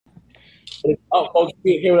Oh, folks,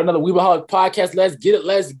 we're here with another Weebaholic podcast. Let's get it.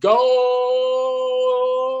 Let's go.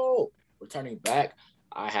 Returning back,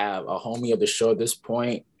 I have a homie of the show at this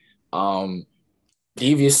point,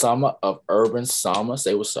 Devious Sama of Urban Sama.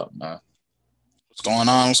 Say what's up, man. What's going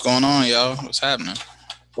on? What's going on, y'all? What's happening?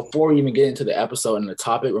 Before we even get into the episode and the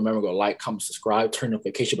topic, remember go like, comment, subscribe, turn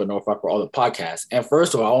notification bell notify for all the podcasts. And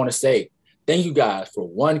first of all, I want to say thank you guys for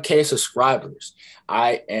 1K subscribers.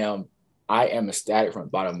 I am ecstatic from the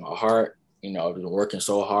bottom of my heart. You know, I've been working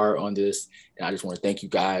so hard on this, and I just want to thank you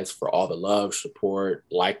guys for all the love, support,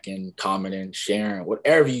 liking, commenting, sharing,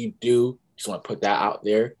 whatever you do. Just want to put that out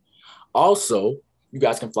there. Also, you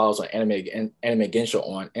guys can follow us on Anime Gensho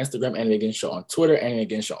on Instagram, Anime Gensho on Twitter, Anime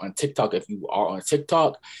Gensho on TikTok if you are on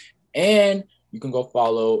TikTok. And you can go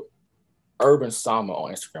follow Urban Sama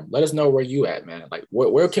on Instagram. Let us know where you at, man. Like,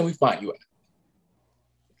 where can we find you at?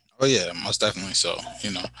 Oh, yeah, most definitely. So,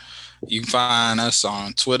 you can find us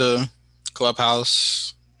on Twitter,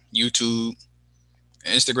 Clubhouse, YouTube.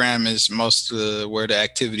 Instagram is most of where the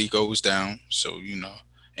activity goes down. So,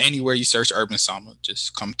 anywhere you search Urban Sama,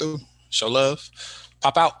 just come through, show love,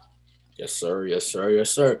 pop out. Yes, sir. Yes, sir. Yes,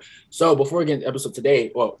 sir. So before we get into the episode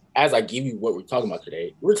today, well, as I give you what we're talking about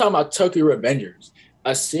today, we're talking about Tokyo Revengers,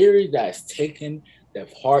 a series that has taken the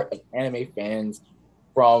heart of anime fans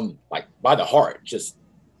from by the heart, just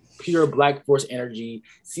pure Black Force energy.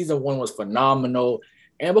 Season 1 was phenomenal.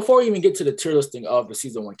 And before we even get to the tier listing of the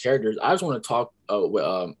season 1 characters, I just want to talk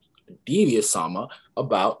with Devious Sama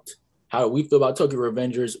about how we feel about Tokyo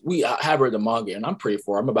Revengers. We have read the manga, and I'm pretty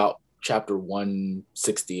for. I'm about chapter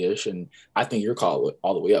 160-ish, and I think you're caught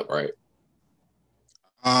all the way up, right?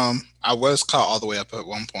 I was caught all the way up at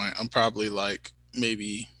one point. I'm probably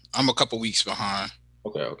I'm a couple weeks behind.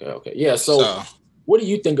 Okay. Yeah, so what do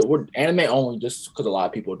you think of anime only, just because a lot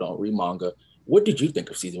of people don't read manga? What did you think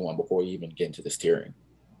of season 1 before you even get into this tiering?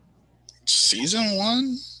 Season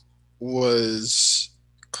 1 was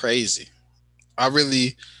crazy. I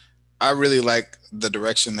really like the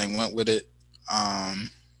direction they went with it.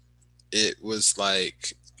 It was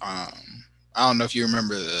like I don't know if you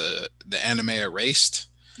remember the anime Erased.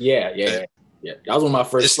 Yeah. That was one of my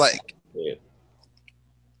first. It's like, yeah.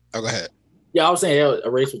 Oh, go ahead. Yeah, I was saying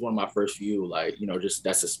Erased was one of my first few. Just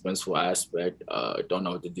that suspenseful aspect. Don't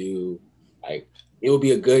know what to do. Like, it would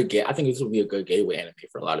be a good game. I think this would be a good gateway anime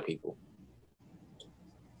for a lot of people.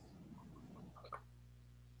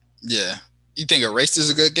 Yeah. You think Erased is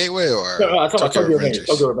a good gateway, or no, I'm talking Tokyo Revengers?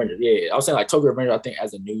 Tokyo Revengers. Yeah. I was saying Tokyo Revengers. I think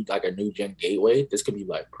as a new gen gateway, this could be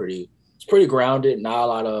It's pretty grounded. Not a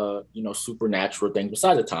lot of supernatural things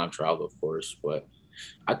besides the time travel, of course. But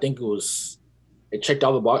I think it checked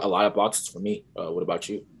out a lot of boxes for me. What about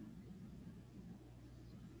you?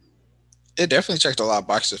 It definitely checked a lot of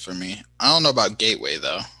boxes for me. I don't know about gateway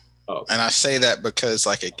though. Okay. And I say that because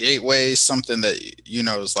a gateway is something that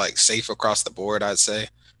is safe across the board, I'd say,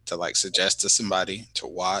 to suggest to somebody to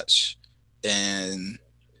watch. And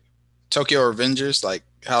Tokyo Revengers,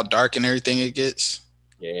 how dark and everything it gets.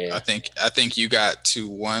 Yeah. I think you got to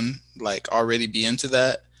one, already be into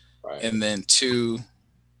that. Right. And then two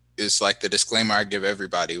is the disclaimer I give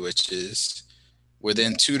everybody, which is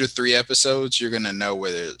within 2 to 3 episodes, you're going to know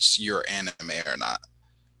whether it's your anime or not.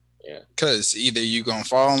 Yeah. Because either you're going to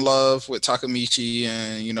fall in love with Takemichi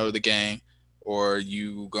and, the gang, or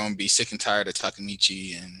you going to be sick and tired of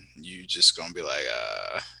Takemichi and you just going to be like,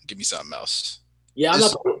 give me something else. Yeah,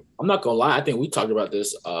 I'm not gonna lie. I think we talked about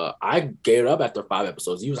this. I gave it up after 5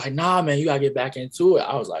 episodes. He was like, "Nah, man, you gotta get back into it."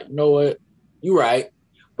 I was like, "You know what? You're right."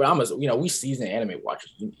 But we seasoned anime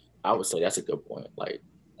watchers. I would say that's a good point. Like,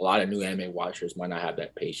 a lot of new anime watchers might not have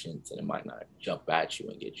that patience, and it might not jump at you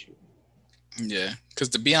and get you. Yeah, because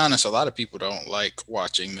to be honest, a lot of people don't like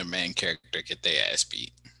watching the main character get their ass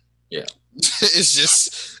beat. Yeah. It's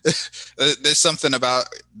just there's something about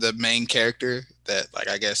the main character that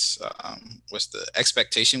I guess what's the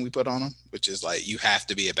expectation we put on them, which is you have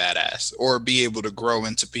to be a badass or be able to grow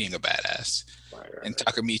into being a badass. Right. And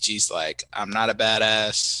Takemichi's I'm not a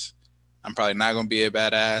badass. I'm probably not gonna be a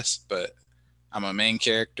badass, but I'm a main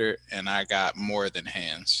character and I got more than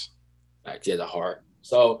hands. He has a heart.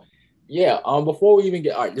 So yeah, before we even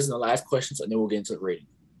get this is the last question, so then we'll get into the rating.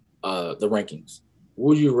 The rankings.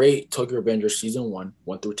 Would you rate Tokyo Revengers season 1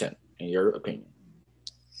 through 10 in your opinion?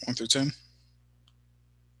 1 through 10.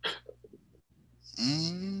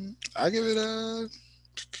 I give it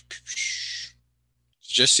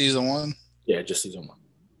just season 1. Yeah, just season 1.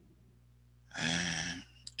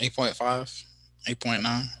 8.5,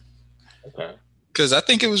 8.9. Okay. Because I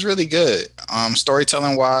think it was really good.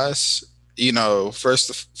 Storytelling wise,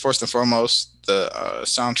 first and foremost, the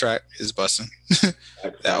soundtrack is busting.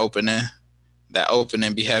 That opening. That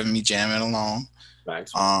opening be having me jamming along.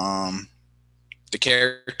 Facts. The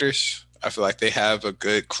characters, I feel like they have a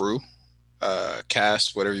good crew,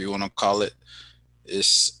 cast, whatever you want to call it.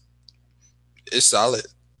 It's it's solid.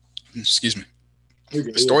 Excuse me. You're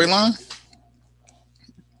good.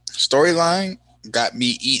 Storyline got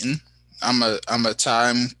me eating. I'm a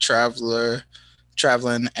time traveling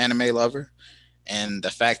anime lover, and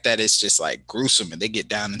the fact that it's just like gruesome and they get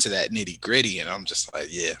down into that nitty gritty, and I'm just like,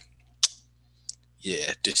 yeah,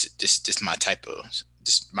 this my type of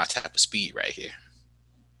speed right here.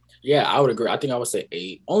 Yeah, I would agree. I think I would say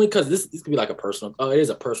 8, only because this could be like a personal. Oh, it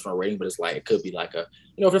is a personal rating, but it's like it could be like a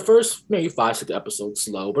for the first maybe 5-6 episodes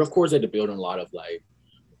slow, but of course they had to build in a lot of like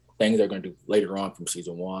things they're going to do later on from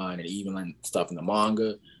season 1 and even like stuff in the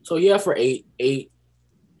manga. So yeah, for 8.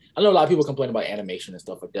 I know a lot of people complain about animation and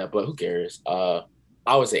stuff like that, but who cares? I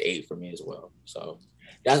would say 8 for me as well. So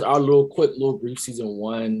that's our little brief season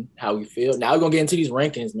 1. How we feel. Now we're gonna get into these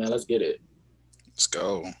rankings, man. Let's get it. Let's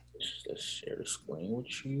go. Let's share the screen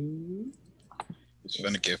with you. It's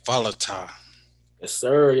gonna get volatile. Yes,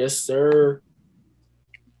 sir. Yes, sir.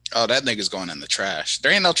 Oh, that nigga's going in the trash.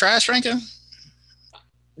 There ain't no trash ranking.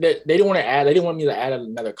 They didn't want to add. They didn't want me to add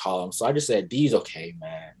another column, so I just said D's okay,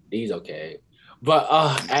 man. D's okay. But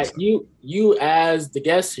at you as the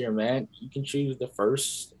guest here, man, you can choose the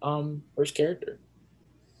first character.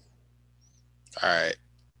 All right,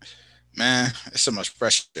 man. It's so much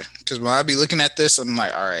pressure because when I be looking at this, I'm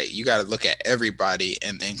like, all right, you got to look at everybody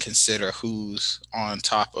and then consider who's on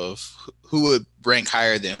top of who would rank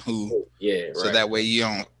higher than who. Yeah, right. So that way you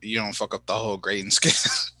don't fuck up the whole grading scale.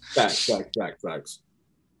 Facts.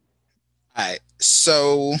 All right,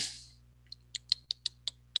 so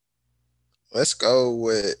let's go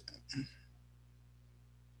with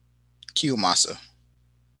Kiyomasa.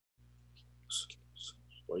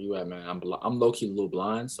 Where you at, man? I'm low key a little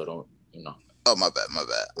blind, so don't Oh, my bad.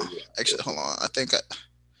 Actually, hold on. I think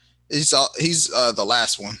he's the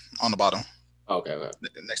last one on the bottom. Okay.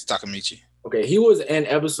 Next to Takemichi. Okay, he was in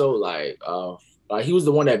episode like he was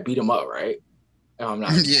the one that beat him up, right? I'm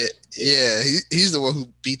not. Yeah. He's the one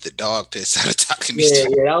who beat the dog piss out of Takemichi.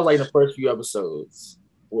 Yeah. That was like the first few episodes.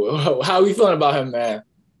 Well, how are we feeling about him, man?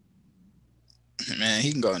 Man,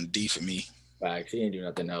 he can go in D for me. Facts. He ain't do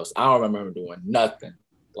nothing else. I don't remember him doing nothing.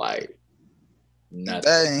 Like nothing.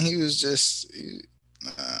 Dang, he was just.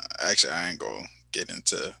 Actually, I ain't gonna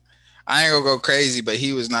go crazy, but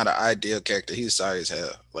he was not an ideal character. He was sorry as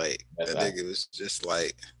hell. Like that nigga was just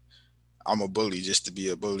like, I'm a bully just to be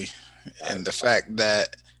a bully. And the fact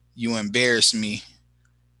that you embarrass me,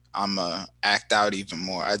 I'ma act out even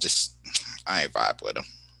more. I ain't vibe with him.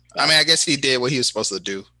 I mean, I guess he did what he was supposed to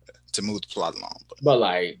do to move the plot along. But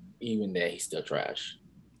like, even then, he's still trash.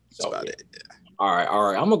 That's about it. Yeah. All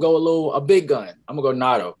right. I'm gonna go a big gun. I'm gonna go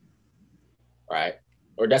Nato. Right?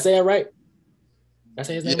 Or did I say it right? Did I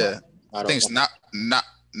say his name? Yeah. Right? I think it's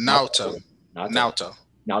Naoto. Naoto.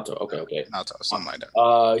 Okay. Naoto, something like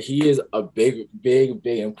that. He is a big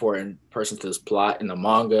important person to this plot in the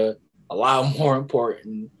manga. A lot more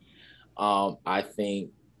important. I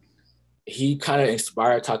think he kind of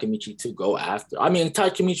inspired Takemichi to go after. I mean,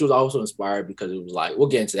 Takemichi was also inspired because it was like, we'll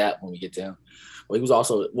get into that when we get to him. But he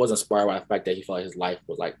was inspired by the fact that he felt like his life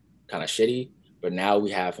was like kind of shitty. But now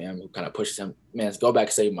we have him who kind of pushes him, man, let's go back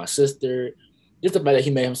and save my sister. Just the fact that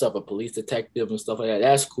he made himself a police detective and stuff like that.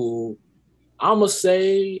 That's cool. I'm gonna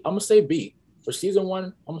say B. For season 1,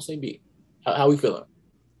 I'm gonna say B. How we feeling?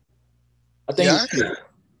 I think I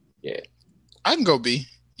can go B.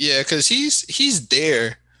 Yeah, because he's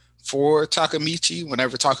there for Takemichi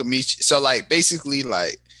whenever Takemichi. So like basically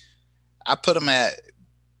like I put him at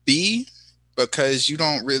B because you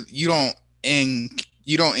don't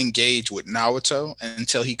engage with Naruto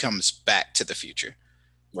until he comes back to the future.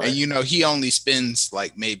 Right. And he only spends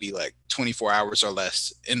like maybe like 24 hours or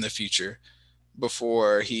less in the future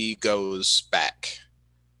before he goes back.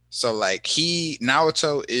 So like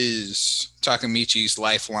Naruto is Takemichi's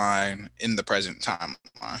lifeline in the present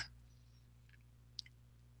timeline.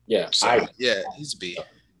 Yeah. So, he's B.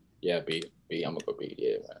 Yeah, B. I'm gonna go B.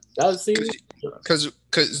 Yeah, man. That was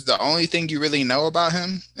because the only thing you really know about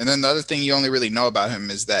him, and then the other thing you only really know about him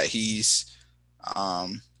is that he's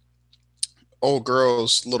old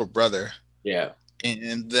girl's little brother. Yeah.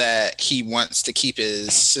 And that he wants to keep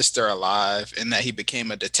his sister alive, and that he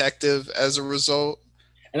became a detective as a result.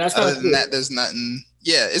 And that's other than that, there's nothing.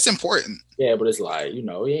 Yeah, it's important. Yeah, but it's like he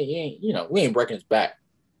ain't we ain't breaking his back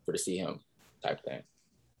to see him type thing.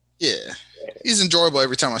 Yeah, he's enjoyable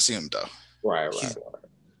every time I see him though. Right.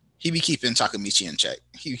 He be keeping Takemichi in check.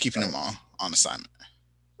 He be keeping him on assignment.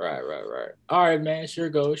 Right. All right, man. Sure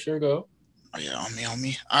go. Oh yeah, on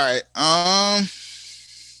me. All right.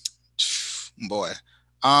 Boy.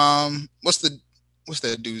 What's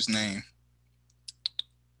that dude's name?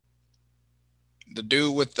 The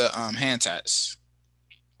dude with the hand tats.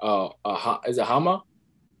 Is it Hama?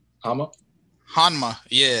 Hama? Hanma.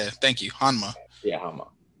 Yeah, thank you. Hanma. Yeah, Hama.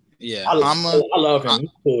 Yeah, I, Hanma. I love him. He's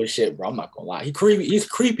cool as shit, bro. I'm not gonna lie. He creepy. He's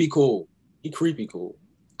creepy cool. He creepy cool.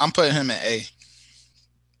 I'm putting him in A.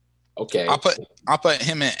 Okay. I'll put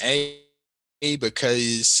him in A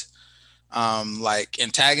because like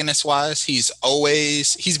antagonist wise, he's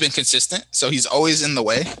been consistent, so he's always in the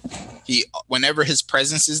way. He whenever his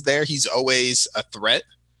presence is there, he's always a threat.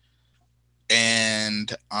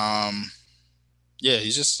 And yeah,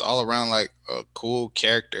 he's just all around like a cool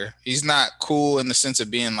character. He's not cool in the sense of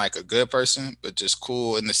being like a good person, but just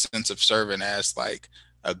cool in the sense of serving as like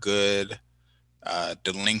a good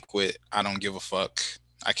delinquent. I don't give a fuck.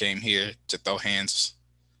 I came here to throw hands,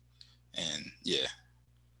 and yeah.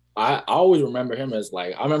 I always remember him as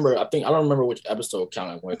like I think I don't remember which episode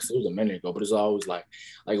count I went because it was a minute ago, but it's always like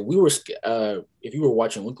we were if you were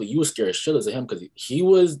watching weekly, you were scared shitless of him because he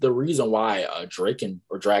was the reason why Draken,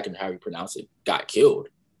 how you pronounce it, got killed.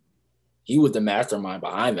 He was the mastermind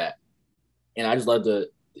behind that, and I just love the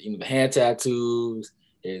hand tattoos,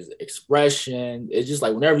 his expression. It's just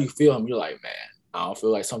like whenever you feel him, you're like, man, I don't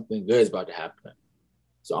feel like something good is about to happen.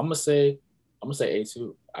 So I'm gonna say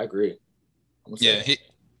A2. I agree. I'm gonna say Yeah,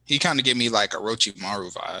 he kind of gave me like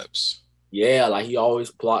Orochimaru vibes. yeah, like he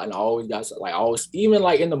always plotting, always got like always even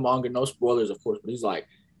like in the manga, no spoilers of course, but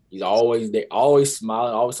he's always there, always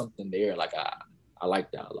smiling, always something there. Like I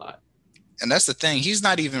like that a lot. And that's the thing. He's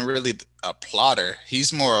not even really a plotter.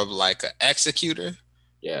 He's more of like an executor.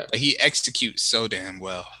 Yeah, But he executes so damn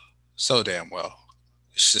well. So damn well.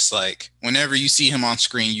 It's just like whenever you see him on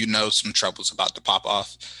screen, you know some trouble's about to pop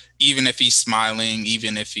off. Even if he's smiling,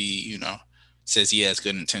 even if he, says he has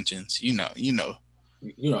good intentions, you know the deal.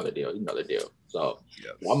 You know the deal. So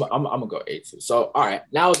Yeah. I'm gonna go A2. So all right,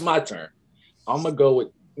 now it's my turn. I'm gonna go with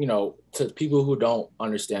to people who don't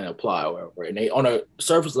understand the plot or whatever, and they on a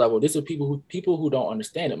surface level, this is people who don't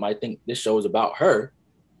understand it might think this show is about her,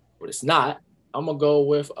 but it's not. I'm gonna go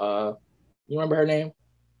with you remember her name?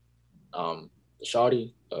 The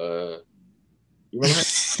Shawty. You remember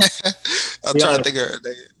her? I'm Be trying to honest. think of her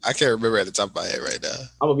name. I can't remember at the top of my head right now.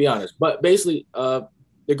 I'm gonna be honest, but basically,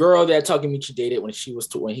 the girl that Takemichi dated when he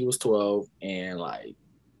was 12, and like,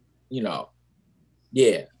 you know,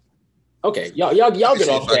 yeah, okay, Let y'all me get see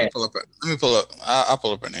off if I can that. pull up. Let me pull up. I'll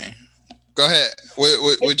pull up her name. Go ahead.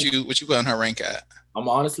 What you put on her rank at? I'm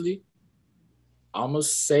honestly, I'm gonna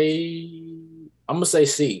say, I'm gonna say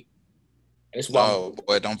C. And it's why I'm Oh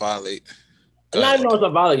boy, don't violate. Go not even ahead. know it's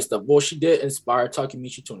about violent stuff. Well, she did inspire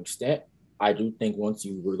Takemichi to an extent. I do think once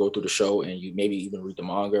you were to go through the show and you maybe even read the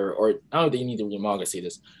manga, or I don't think you need to read the manga to see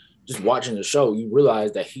this. Just watching the show, you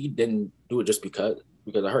realize that he didn't do it just because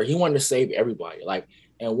of her. He wanted to save everybody. Like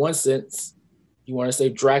in one sense, he wanted to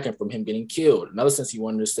save Draken from him getting killed. Another sense, he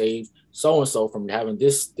wanted to save so and so from having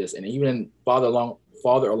this, and even farther along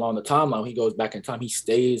the timeline, he goes back in time. He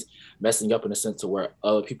stays messing up in a sense to where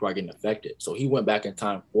other people are getting affected. So he went back in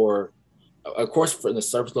time for, of course, for the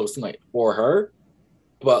surface level, it seemed like for her,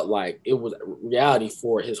 but like it was reality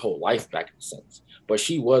for his whole life back in a sense. But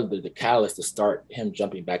she was the catalyst to start him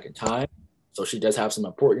jumping back in time. So she does have some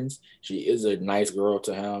importance. She is a nice girl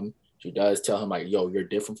to him. She does tell him like, "Yo, you're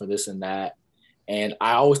different from this and that." And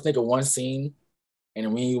I always think of one scene,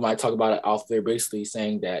 and when you might talk about it off there, basically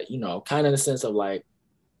saying that kind of in the sense of like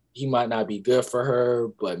he might not be good for her,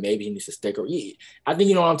 but maybe he needs to stick her. I think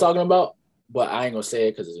you know what I'm talking about, but I ain't gonna say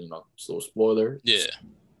it because it's a little spoiler, Yeah.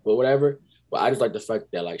 but whatever. But I just like the fact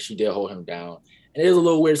that like she did hold him down, and it is a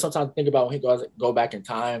little weird sometimes to think about when he go back in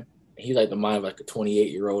time. And he's like the mind of like a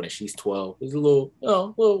 28-year-old and she's 12. It's a little,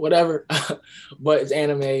 little whatever. But it's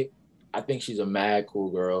anime. I think she's a mad cool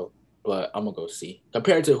girl, but I'm gonna go see.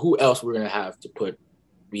 Compared to who else we're gonna have to put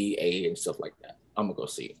B, A, and stuff like that. I'm gonna go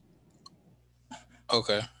see.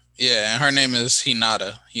 Okay. Yeah, and her name is Yeah,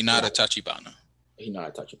 Hinata Tachibana. he know how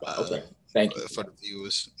to touch about. Uh, Okay, thank you. for the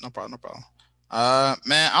viewers, no problem, no problem.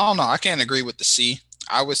 Man, I don't know. I can't agree with the C.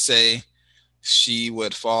 I would say she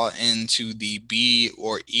would fall into the B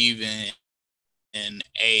or even in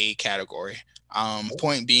A category.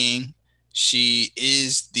 Point being, she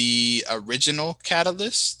is the original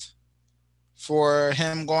catalyst for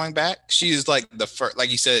him going back. She is like the first,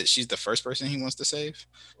 like you said, she's the first person he wants to save.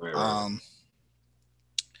 Right, right, right. Um,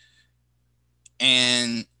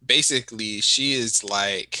 and basically, she is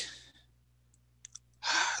like,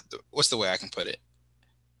 what's the way I can put it?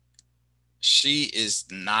 she is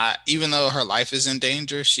not, even though her life is in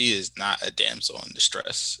danger, she is not a damsel in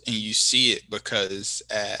distress. And you see it because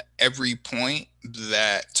at every point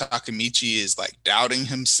that Takamichi is like doubting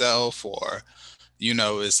himself or,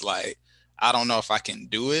 is like, I don't know if I can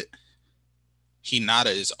do it, Hinata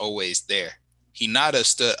is always there. Hinata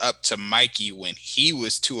stood up to Mikey when he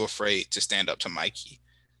was too afraid to stand up to Mikey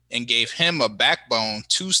and gave him a backbone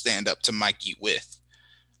to stand up to Mikey with.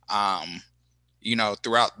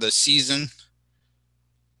 Throughout the season,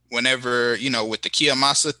 whenever, with the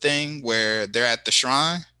Kiyomasa thing where they're at the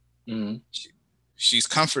shrine, she's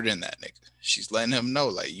comforting that nigga. She's letting him know,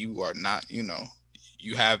 like, you are not,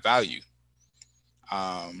 you have value.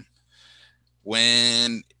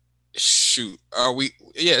 When it's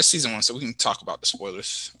season 1, so we can talk about the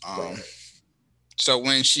spoilers. So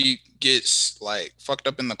when she gets like fucked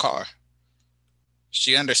up in the car,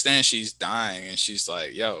 she understands she's dying and she's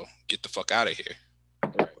like, yo, get the fuck out of here.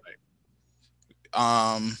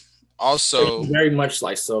 Also very much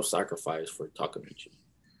like self-sacrifice for Takamichi.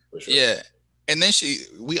 For sure. Yeah. And then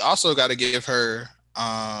we also got to give her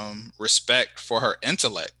respect for her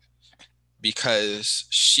intellect, because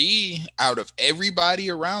she, out of everybody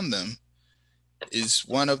around them, is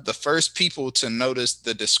one of the first people to notice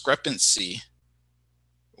the discrepancy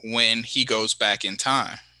when he goes back in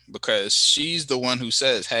time, because she's the one who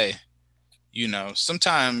says, hey,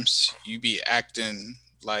 sometimes you be acting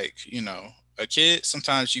like, a kid,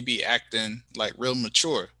 sometimes you be acting like real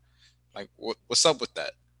mature. Like, what's up with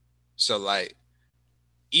that? So, like,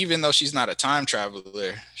 even though she's not a time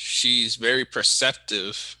traveler, she's very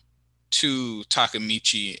perceptive to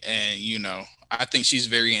Takamichi, and I think she's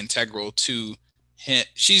very integral to him.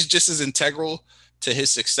 She's just as integral to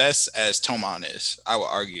his success as Toman is, I would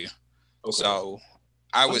argue. Okay. So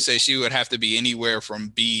I would say she would have to be anywhere from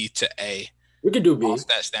B to A. We could do B. Off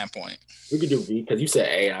that standpoint. We could do B because you said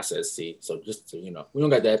A and I said C. So just to, we don't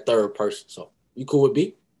got that third person. So you cool with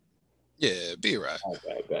B? Yeah, B, right.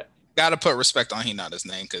 Okay. Gotta put respect on Hinata's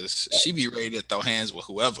name, because she be ready to throw hands with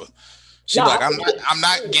whoever. She's I'm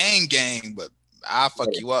not gang, but I'll fuck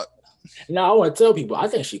you up. No, I want to tell people I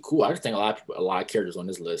think she's cool. I just think a lot of characters on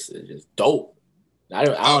this list is just dope. I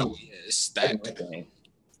don't. It's stacked.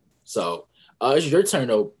 So, it's your turn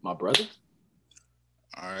though, my brother.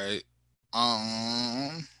 All right.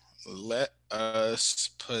 Let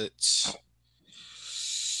us put.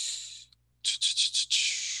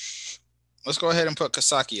 Let's go ahead and put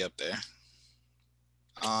Kasaki up there.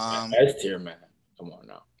 S tier, man. Come on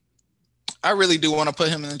now. I really do want to put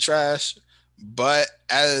him in the trash, but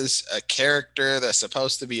as a character that's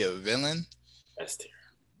supposed to be a villain, S tier.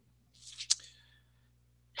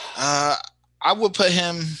 I would put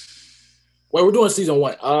him. Wait, we're doing season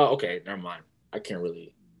 1. Okay, never mind. I can't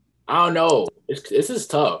really. I don't know. This is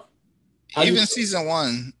tough. Even season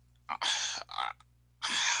 1.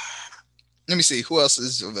 Let me see who else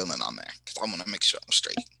is a villain on there, because I want to make sure I'm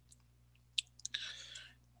straight.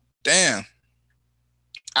 Damn,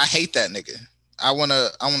 I hate that nigga. I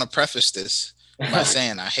wanna preface this by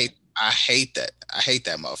saying I hate that. I hate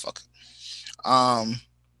that motherfucker.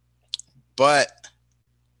 But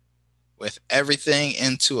with everything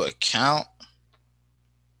into account,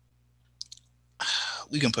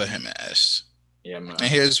 we can put him in S. Yeah, man.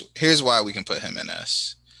 And here's why we can put him in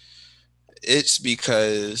S. It's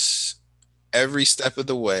because every step of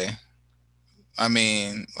the way, I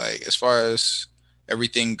mean, like, as far as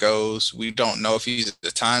everything goes, we don't know if he's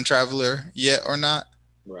a time traveler yet or not.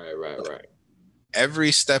 Right.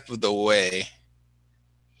 Every step of the way,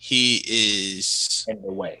 he is in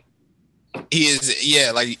the way. He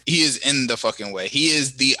is in the fucking way. He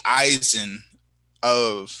is the Aizen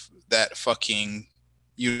of that fucking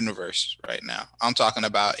universe right now. I'm talking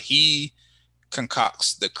about he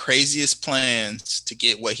concocts the craziest plans to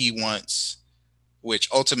get what he wants, which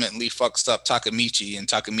ultimately fucks up Takamichi, and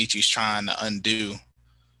Takamichi's trying to undo.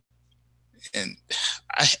 And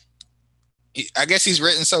I guess he's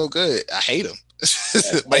written so good. I hate him.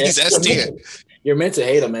 Like, he's S tier. You're meant to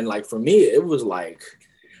hate him, and like for me, it was like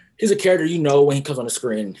he's a character when he comes on the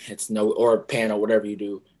screen, it's or a panel, whatever you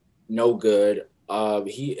do, no good.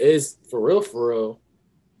 He is for real,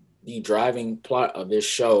 the driving plot of this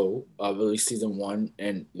show, of at least season 1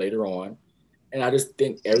 and later on. And I just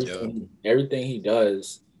think everything he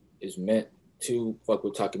does is meant to fuck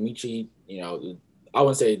with Takamichi. I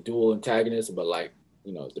wouldn't say dual antagonist, but like,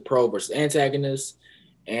 the pro versus antagonist.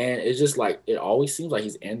 And it's just like, it always seems like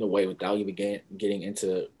he's in the way without even getting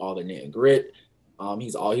into all the nit and grit.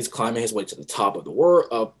 He's climbing his way to the top of the world,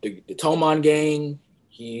 of the Toman gang.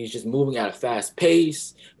 He's just moving at a fast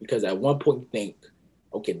pace, because at one point you think,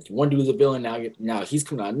 okay, one dude's a villain, now he's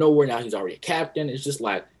coming out of nowhere, now he's already a captain. It's just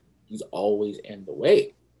like, he's always in the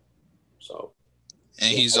way. So,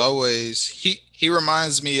 And yeah. he's always he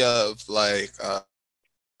reminds me of like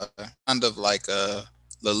kind of like a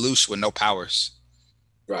Lelouch with no powers,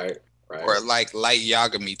 Right, right, or like light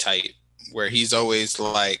Yagami type, where he's always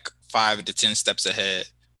like 5 to 10 steps ahead,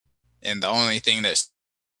 and the only thing that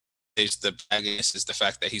saves the protagonist is the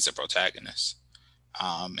fact that he's a protagonist.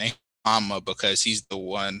 And Mama, because he's the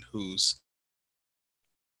one who's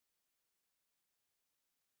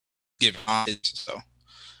giving homage. So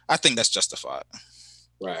I think that's justified.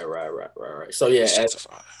 right. So yeah, It's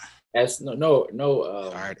justified. as no. All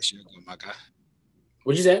right, it's your go, my guy.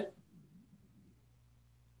 What'd you say?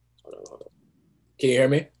 Hold on. Can you hear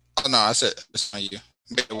me? Oh no, I said it's on you.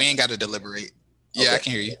 We ain't got to deliberate. Yeah, Okay. I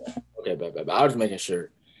can hear you. Okay, bad. I was making sure.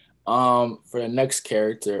 For the next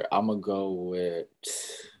character, I'm gonna go with.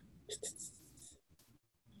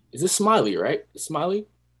 Is this Smiley? Right? Smiley?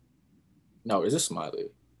 No, is this Smiley?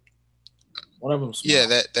 One of them. Yeah,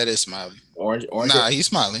 that is Smiley. Orange. Nah, he's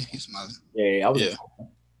Smiley. He's Smiley. Yeah, I was. Yeah.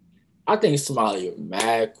 I think Smiley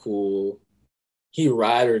mad cool. He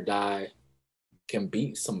ride or die, can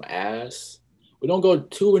beat some ass. We don't go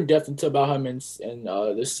too in depth into about him in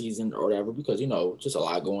this season or whatever because just a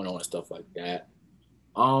lot going on and stuff like that.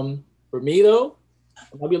 For me though,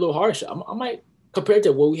 it might be a little harsh. I might compared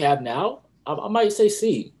to what we have now. I might say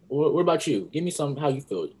C. What about you? Give me some how you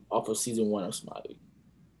feel off of season 1 of Smiley.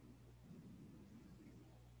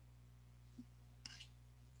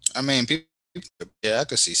 I mean, people, yeah, I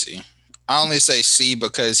could see C. I only say C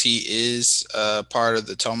because he is part of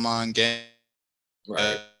the Tomon gang.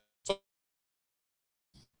 Right.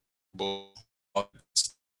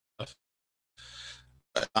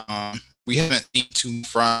 We haven't seen too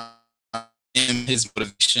from him, his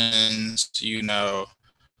motivations,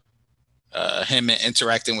 him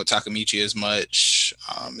interacting with Takemichi as much.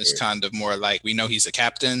 It's kind of more like we know he's a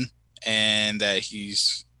captain and that he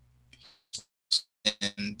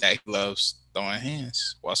loves throwing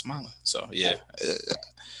hands while smiling. So yeah.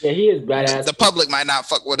 Yeah, he is badass. The public might not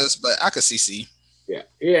fuck with us, but I could see C. Yeah,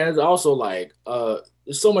 and it's also like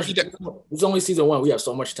there's so much. It's only season 1. We have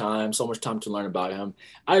so much time to learn about him.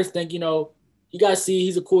 I just think you guys see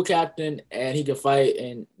he's a cool captain and he can fight,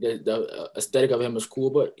 and the aesthetic of him is cool,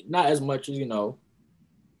 but not as much as in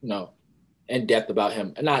depth about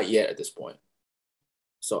him, and not yet at this point.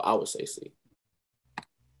 So I would say C.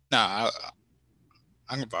 Nah,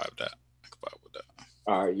 I can vibe that.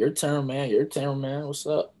 All right, your turn, man. What's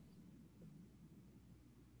up?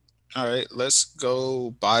 All right, let's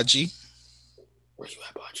go Baji. Where you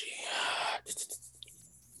at, Baji?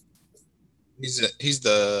 He's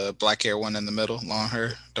the black hair one in the middle, long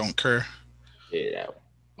hair, don't care. Yeah, that one.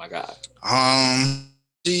 My God.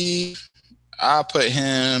 I put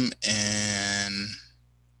him in.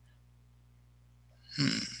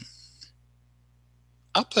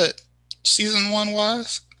 I put season 1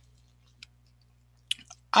 wise.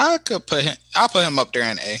 I'll put him up there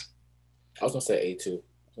in A. I was gonna say A2.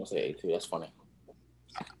 That's funny.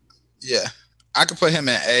 Yeah, I could put him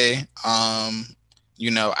in A.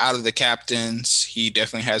 Out of the captains, he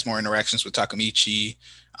definitely has more interactions with Takemichi.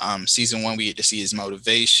 Season 1, we get to see his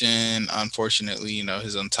motivation. Unfortunately,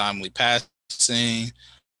 his untimely passing.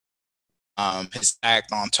 His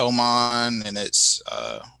act on Tomon and its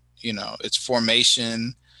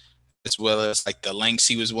formation, as well as like the lengths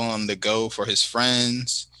he was willing to go for his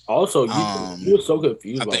friends. Also, you were so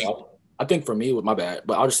confused. I think for me, with my bad,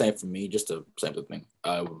 but I was just saying for me, just to say something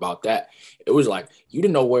about that. It was like you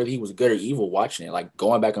didn't know whether he was good or evil watching it. Like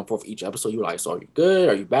going back and forth each episode, you were like, "So are you good?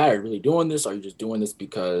 Are you bad? Are you really doing this? Are you just doing this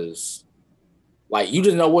because, like, you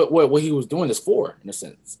didn't know what he was doing this for, in a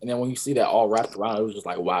sense." And then when you see that all wrapped around, it was just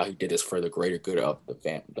like, "Wow, he did this for the greater good of the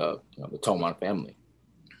Tomon family."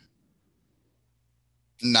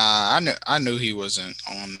 Nah, I knew he wasn't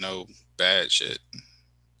on no bad shit.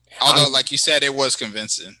 Although, like you said, it was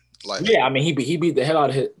convincing. Like, yeah, I mean, he beat the hell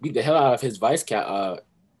out of his vice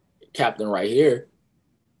captain right here,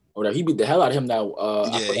 or whatever. He beat the hell out of him that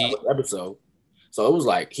episode. So it was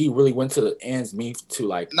like he really went to the ends meet to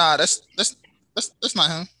like. Nah, that's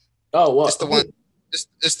not him. Oh, what? It's the one.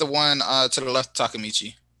 It's the one to the left,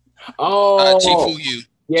 Takemichi. Oh, Chief Yu.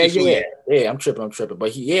 Yeah. I'm tripping.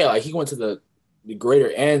 But he went to the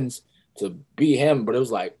greater ends to beat him. But it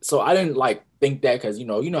was like, so I didn't like think that because you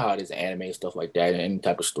know how it is, anime and stuff like that, and any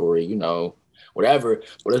type of story, whatever.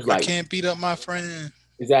 But it's like I can't beat up my friend.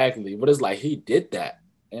 Exactly, but it's like he did that,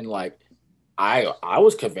 and like I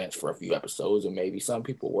was convinced for a few episodes, and maybe some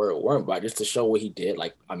people weren't, but just to show what he did,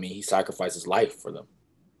 like I mean, he sacrificed his life for them,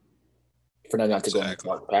 for them not to go on the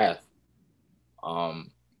dark path. I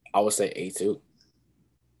would say A2.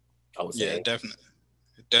 Yeah, definitely.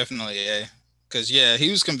 definitely, yeah. Because yeah, he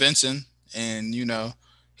was convincing, and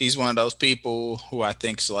he's one of those people who I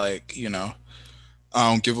think's like, I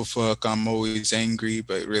don't give a fuck. I'm always angry,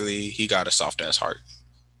 but really, he got a soft ass heart.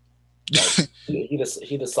 Like he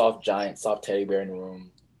the soft giant, soft teddy bear in the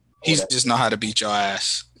room or He whatever. just know how to beat your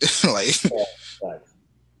ass. Like, Yeah, like,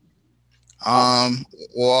 um,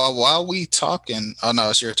 well, while we talking, oh no,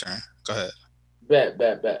 it's your turn. Go ahead.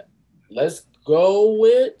 bet. Let's go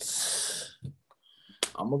with.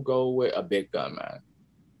 I'm gonna go with a big gun, man.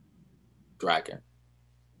 Draken.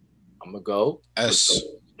 I'm gonna go with S.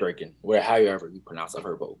 Draken. Where however you pronounce, I've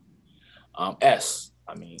heard both. S.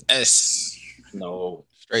 I mean, S. no,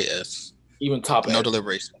 Straight S. even top No S.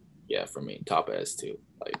 deliberation. Yeah, for me, top S too.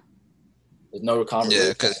 Like, there's no Yeah, conversation.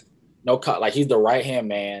 because Like he's the right hand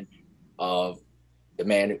man of the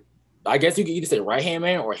man. I guess you could either say right hand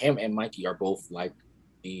man or him and Mikey are both like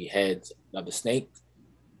the heads of the snake.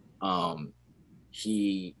 Um,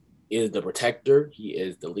 he is the protector. He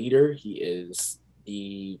is the leader. He is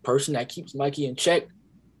the person that keeps Mikey in check.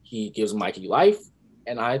 He gives Mikey life,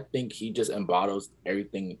 and I think he just embodies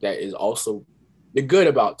everything that is also the good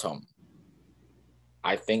about Tom.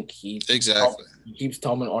 I think exactly. he keeps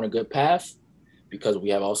Toman on a good path because we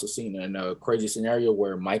have also seen in a crazy scenario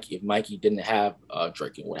where if Mikey didn't have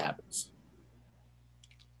Draken, what happens?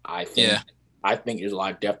 I think Yeah, I think there's a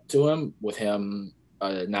lot of depth to him with him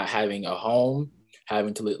not having a home,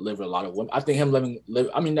 having to live with a lot of women. I think him live.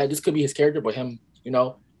 I mean, that this could be his character, but him,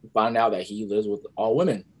 find out that he lives with all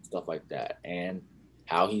women, stuff like that, and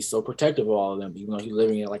how he's so protective of all of them, even though he's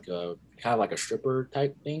living in like a kind of like a stripper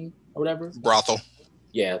type thing or whatever. brothel.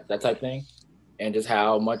 Yeah, that type thing, and just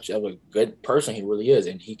how much of a good person he really is,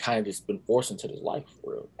 and he kind of just been forced into this life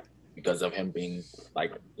for real because of him being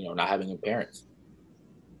like not having parents.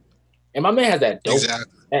 And my man has that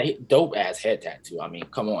Exactly. dope ass head tattoo. I mean,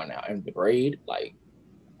 come on now, and the braid, like,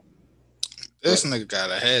 This nigga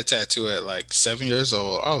got a head tattoo at like 7 years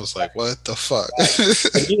old. I was like, what the fuck?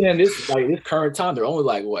 like even in this current time, they're only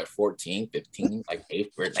like what 14, 15, like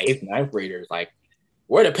eighth, ninth graders. Like,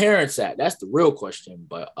 where the parents at? That's the real question.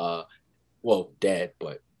 But well, dead,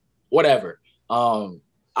 but whatever.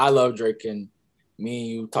 I love Drake, and me and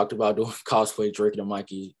you talked about doing cosplay Drake and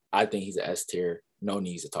Mikey. I think he's an S tier. No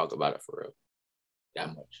needs to talk about it for real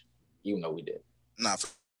that much, even though we did. Nah, for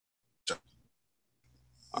sure.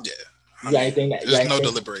 Yeah. You got anything there's no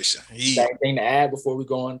deliberation. anything to add before we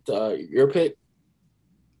go on to your pick?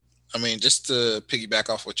 I mean, just to piggyback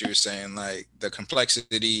off what you were saying, like the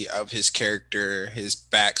complexity of his character, his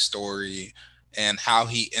backstory, and how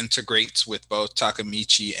he integrates with both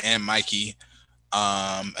Takamichi and Mikey,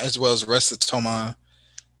 as well as the rest of Toma,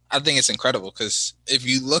 I think it's incredible because if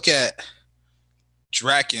you look at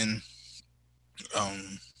Draken,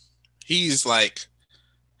 um, he's like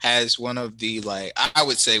has one of the like I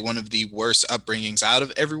would say one of the worst upbringings out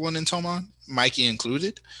of everyone in Tomon, Mikey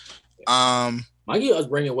included. Mikey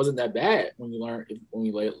upbringing wasn't that bad when you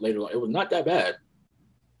later on. It was not that bad.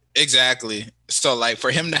 Exactly. So like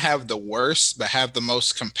for him to have the worst but have the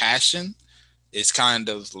most compassion is kind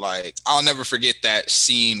of like I'll never forget that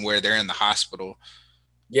scene where they're in the hospital.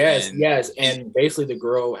 Yes, and basically the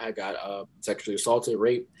girl had got sexually assaulted,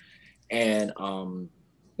 raped, and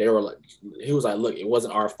they were like, he was like, look, it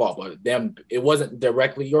wasn't our fault, but it wasn't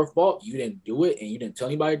directly your fault. You didn't do it, and you didn't tell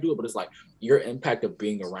anybody to do it, but it's like your impact of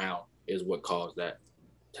being around is what caused that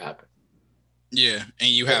to happen. Yeah, and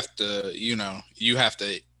you have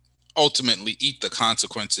to ultimately eat the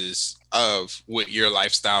consequences of what your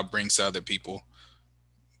lifestyle brings to other people.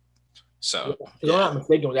 So, if I'm not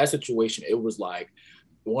mistaken, with that situation, it was like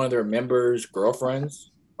one of their members'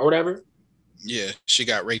 girlfriends or whatever. Yeah, she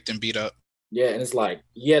got raped and beat up. Yeah, and it's like,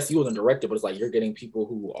 yes, he wasn't directed, but it's like you're getting people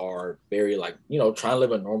who are very like, trying to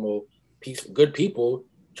live a normal, peaceful, good people.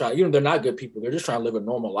 They're not good people. They're just trying to live a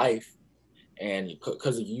normal life. And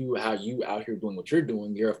because of you, how you out here doing what you're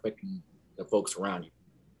doing, you're affecting the folks around you.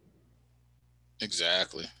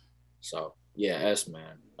 Exactly. So yeah,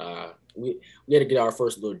 man. We had to get our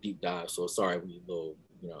first little deep dive. So sorry, we went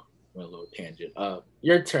a little tangent.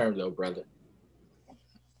 Your turn though, brother.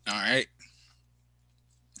 All right.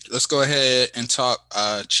 Let's go ahead and talk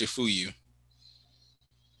Chifuyu.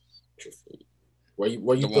 Where you the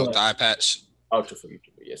feeling? One with the eye patch. Oh, Chifuyu.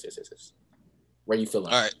 Yes. Where you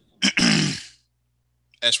feeling? All right.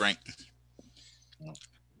 S rank.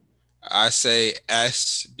 I say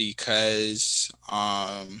S because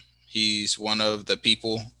he's one of the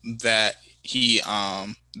people that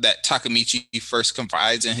that Takamichi first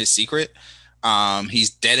confides in his secret. He's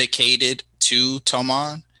dedicated to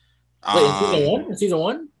Tomon. Wait, in season one? In season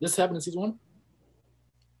one? This happened in season one?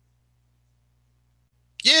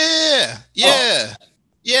 Yeah.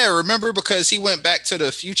 Yeah, remember because he went back to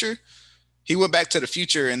the future. He went back to the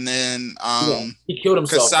future, and then Yeah, he killed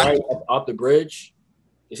himself Kasaki. right off the bridge.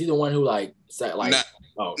 Is he the one who like sat No, like?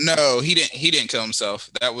 Oh, no, he didn't. He didn't kill himself.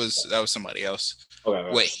 That was somebody else. okay,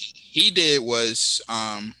 What right. he did was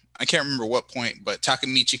I can't remember what point, but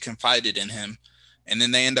Takamichi confided in him, and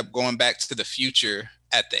then they end up going back to the future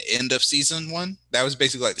at the end of season 1. That was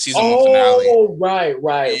basically like the season 1 finale. Oh, right,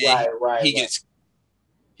 right, And right, right, he right.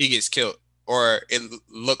 gets killed, or it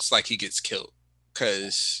looks like he gets killed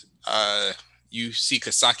because you see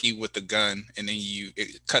Kasaki with the gun, and then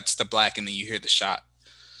it cuts to black, and then you hear the shot.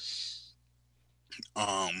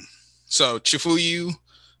 So Chifuyu,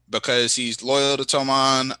 because he's loyal to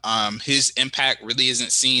Toman, his impact really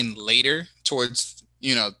isn't seen later towards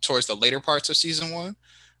the later parts of season 1,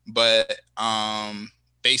 but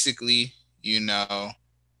basically, he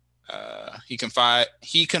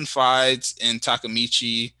confides in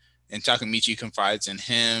Takamichi, and Takamichi confides in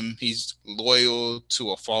him. He's loyal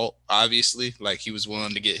to a fault, obviously. Like, he was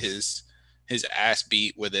willing to get his ass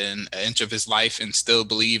beat within an inch of his life and still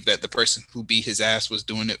believe that the person who beat his ass was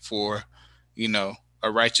doing it for,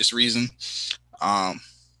 a righteous reason. Um,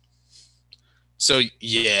 so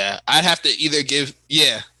yeah, I'd have to either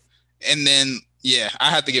and then I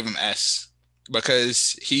have to give him S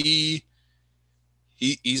because he's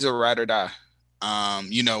a ride or die.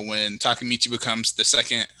 When Takamichi becomes the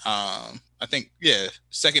second,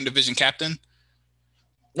 second division captain.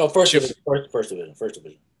 No, first division. First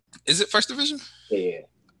division. Is it first division? Yeah.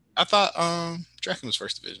 I thought Draken was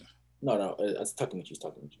first division. No, that's Takamichi's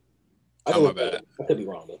Takamichi. My bad. I could be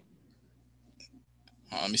wrong though.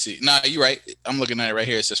 Let me see. Nah, you're right. I'm looking at it right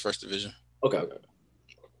here. It says first division. Okay.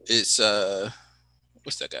 It's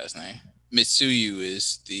what's that guy's name? Mitsuyu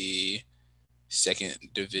is the second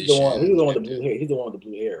division. He's the one with the blue hair. He's the one with the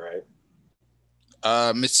blue hair,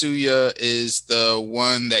 right? Mitsuya is the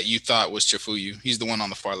one that you thought was Chifuyu. He's the one on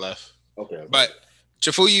the far left. Okay. But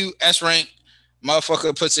Chifuyu, S rank,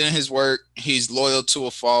 motherfucker puts in his work. He's loyal to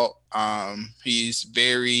a fault. He's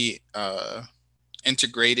very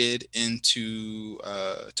integrated into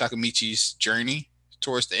Takamichi's journey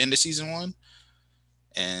towards the end of season 1.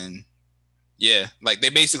 And yeah, like, they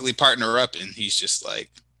basically partner up, and he's just like,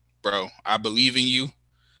 bro, I believe in you.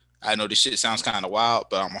 I know this shit sounds kind of wild,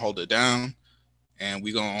 but I'm gonna hold it down, and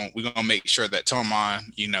we're gonna make sure that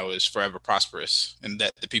Toman, is forever prosperous, and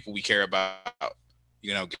that the people we care about,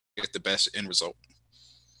 get the best end result.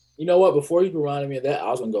 You know what? Before you reminded me of that, I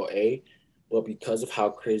was gonna go A, but because of how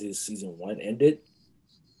crazy season 1 ended,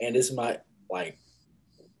 and this might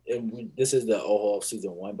this is the whole of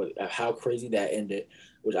season 1, but how crazy that ended,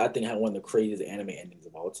 which I think had one of the craziest anime endings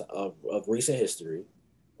of all time of recent history,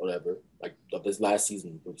 whatever, like of this last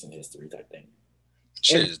season of recent history type thing.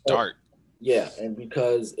 Shit is dark. Yeah, and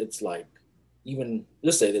because it's like, even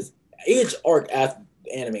let's say this, each arc after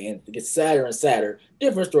the anime ends, it gets sadder and sadder.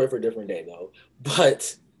 Different story for a different day though.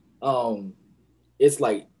 But it's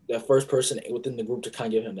like the first person within the group to kind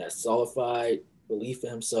of give him that solidified belief in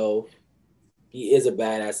himself. He is a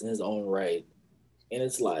badass in his own right. And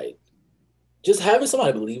it's like, just having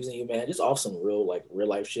somebody believes in you, man, just off some real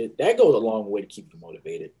life shit, that goes a long way to keep you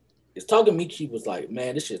motivated. It's Takamichi was like,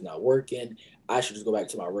 man, this shit's not working. I should just go back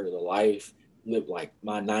to my regular life, live like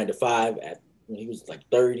my 9 to 5 when he was like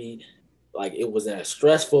 30. Like, it wasn't as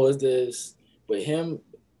stressful as this. But him,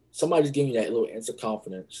 somebody just giving you that little instant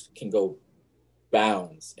confidence can go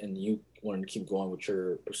bounds, and you want to keep going with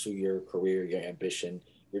pursue your career, your ambition,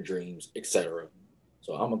 your dreams, etc.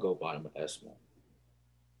 So I'm gonna go bottom of S, man.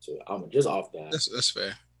 So I'm just off that. That's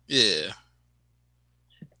fair. Yeah.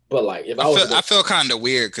 But like, if I feel kind of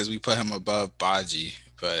weird because we put him above Baji,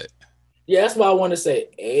 but yeah, that's why I want to say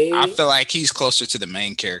A. I feel like he's closer to the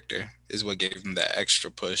main character, is what gave him that extra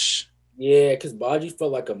push. Yeah, because Baji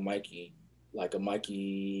felt like a Mikey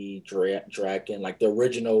Draken, like the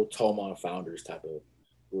original Toman founders type of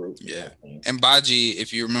group. Yeah, and Baji,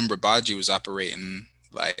 if you remember, Baji was operating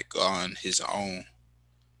like on his own.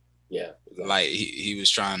 Yeah, exactly. Like he was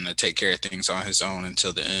trying to take care of things on his own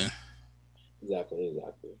until the end. Exactly.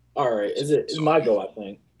 All right, it's my go, I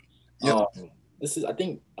think. Yep. I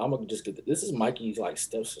think I'm gonna just get this is Mikey's like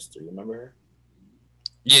stepsister. You remember her?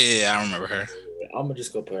 Yeah, I remember her. I'm gonna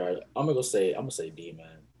just go put her. I'm gonna say D,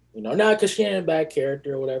 man. Not because she ain't a bad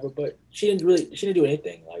character or whatever, but she didn't do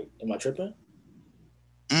anything. Like, am I tripping?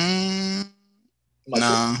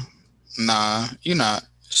 Nah, you're not.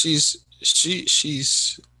 She's.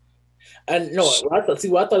 And no, what I thought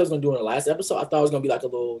it was gonna do in the last episode. I thought it was gonna be like a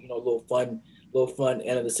little fun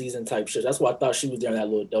end of the season type shit. That's why I thought she was there in that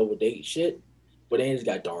little double date shit. But then it just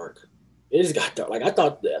got dark. It just got dark. Like I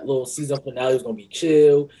thought that little season finale was gonna be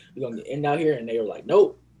chill. We're gonna get end out here, and they were like,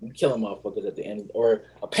 nope, we killing motherfuckers at the end, or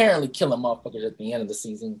apparently killing motherfuckers at the end of the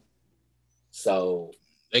season. So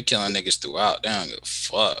They killing niggas throughout. They don't give a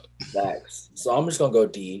fuck. facts. So I'm just gonna go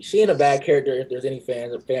D. She ain't a bad character. If there's any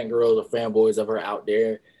fans or fangirls or fanboys of her out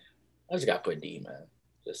there, I just gotta put D, man.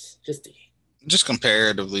 Just D. Just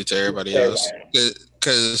comparatively to everybody else,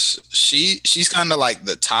 because she's kind of like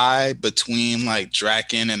the tie between like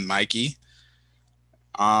Draken and Mikey.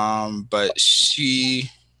 But she,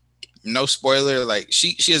 no spoiler, like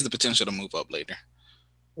she has the potential to move up later.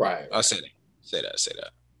 Right. I'll say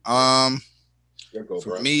that.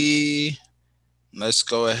 For me, let's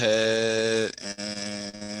go ahead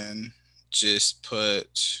and just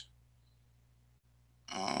put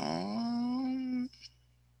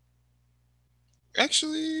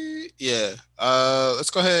actually, yeah. Let's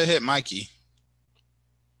go ahead and hit Mikey.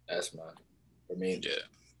 That's mine. For me. Yeah,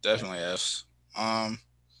 definitely F. I'm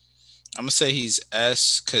gonna say he's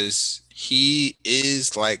S because he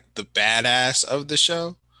is like the badass of the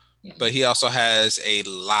show, but he also has a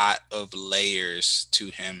lot of layers to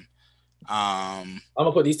him. I'm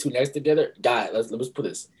gonna put these two next together. Guy, let's put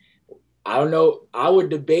this. I don't know. I would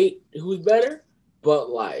debate who's better, but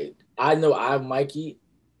like I know I'm Mikey,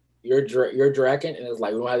 you're Draken, and it's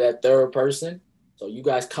like we don't have that third person. So you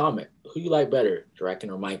guys comment who you like better, Draken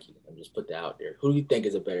or Mikey, and just put that out there. Who do you think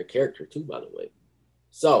is a better character too? By the way.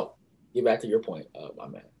 So get back to your point, my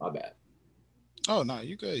man. My bad. Oh no,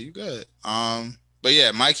 you good. But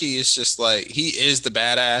yeah, Mikey is just like he is the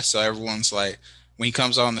badass. So everyone's like, when he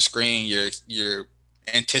comes on the screen, you're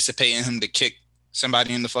anticipating him to kick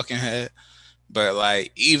somebody in the fucking head. But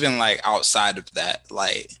like even like outside of that,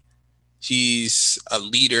 like he's a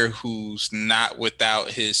leader who's not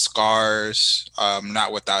without his scars,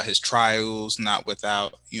 not without his trials, not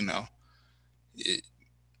without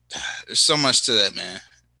there's so much to that man,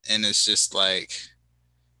 and it's just like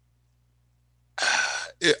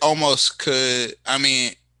it almost could. I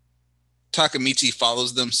mean, Takamichi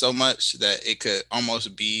follows them so much that it could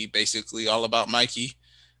almost be basically all about Mikey.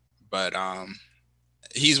 But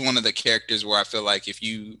he's one of the characters where I feel like if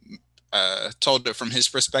you told it from his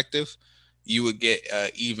perspective, you would get an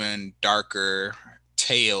even darker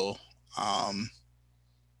tale,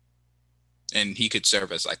 and he could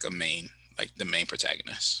serve as like the main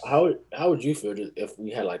protagonist. How would you feel if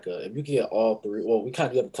we had like if you could get all three? Well, we kind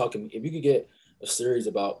of have to talk. If you could get a series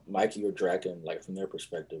about Mikey or Draken, like from their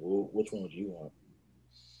perspective, which one would you want?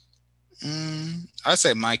 I'd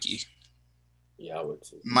say Mikey. Yeah, I would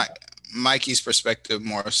too. Mikey's perspective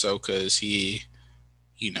more so because he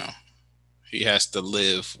has to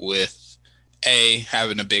live with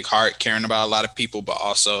having a big heart, caring about a lot of people, but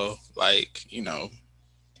also like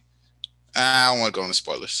I don't want to go into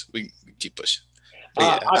spoilers. We keep pushing.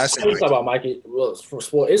 Yeah, I talk about Mikey. Well, for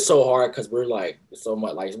sport, it's so hard because we're like so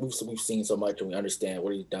much like we've seen so much and we understand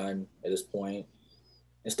what he's done at this point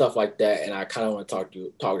and stuff like that. And I kind of want to talk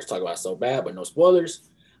about it so bad, but no spoilers.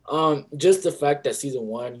 Just the fact that season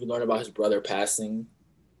 1, you learn about his brother passing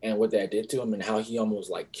and what that did to him and how he almost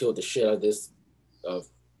like killed the shit out of this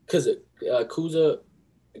because Kuza,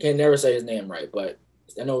 I can never say his name right, but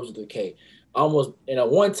I know it was the K. Almost in a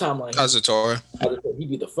one timeline, Kazutora, he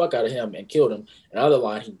beat the fuck out of him and killed him. Another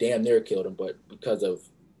line, he damn near killed him, but because of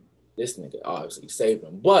this nigga, obviously saved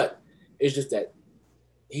him. But it's just that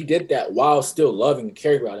he did that while still loving and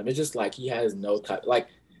caring about him. It's just like he has no type. Like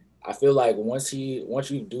I feel like once you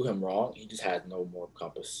do him wrong, he just has no more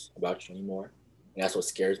compass about you anymore, and that's what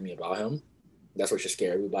scares me about him. That's what should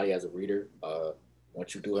scare everybody as a reader.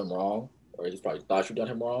 Once you do him wrong, or he's probably thought you done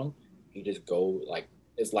him wrong, he just go like.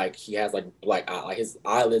 It's like he has like black eye, like his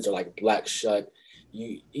eyelids are like black shut.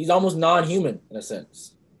 He's almost non-human in a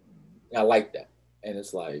sense. And I like that. And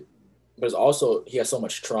it's like, but it's also he has so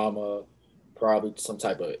much trauma, probably some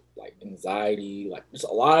type of like anxiety, like there's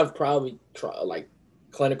a lot of probably like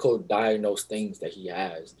clinical diagnosed things that he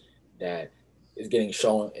has that is getting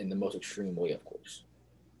shown in the most extreme way, of course.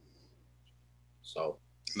 So,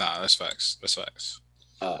 nah, that's facts.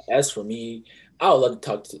 As for me, I would love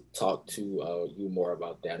to talk to you more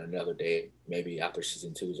about that another day, maybe after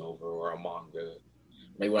season 2 is over or a manga.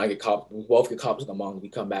 Maybe when we both get copies of the manga, we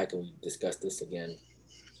come back and we discuss this again.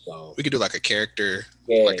 So we could do like a character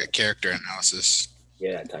analysis.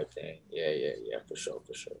 Yeah, that type thing. Yeah, for sure.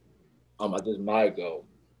 I just might go.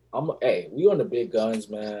 We on the big guns,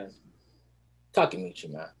 man.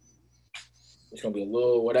 Takamichi, man. It's gonna be a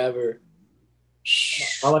little whatever.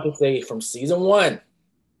 I'm about to say from season 1.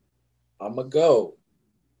 I'm gonna go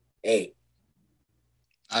 8.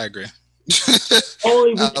 I agree.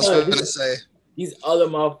 Only because these other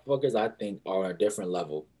motherfuckers I think are on a different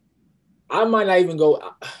level. I might not even go.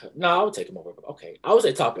 No, I would take him over. Okay, I would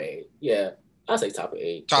say top of eight. Yeah, I'd say top of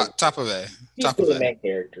eight because Top of A. he's Top still of the A. main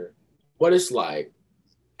character. But it's like,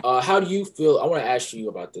 how do you feel? I want to ask you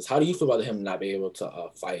about this. How do you feel about him not being able to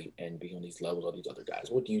fight and be on these levels of these other guys?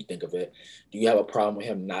 What do you think of it? Do you have a problem with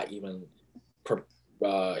him not even,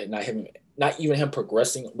 not even him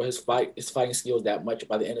progressing with his fighting skills that much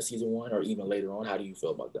by the end of season one or even later on? How do you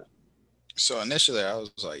feel about that? So initially I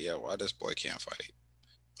was like, yeah, why this boy can't fight?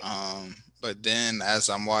 But then as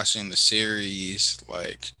I'm watching the series,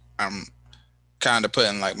 like I'm kind of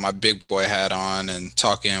putting like my big boy hat on and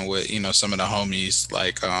talking with, some of the homies,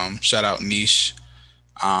 like shout out Niche.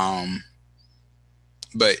 Um,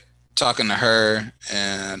 but talking to her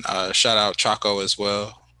and shout out Chaco as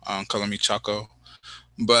well, calling me Chaco.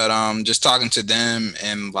 But just talking to them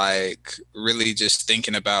and like really just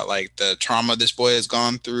thinking about like the trauma this boy has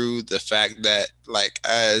gone through, the fact that like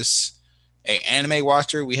as a anime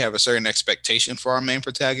watcher, we have a certain expectation for our main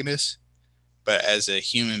protagonist, but as a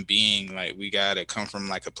human being, like we gotta come from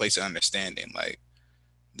like a place of understanding. Like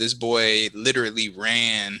this boy literally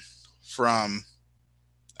ran from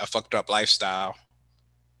a fucked up lifestyle,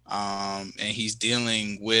 and he's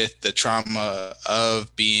dealing with the trauma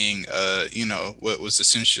of being, what was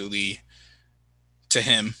essentially to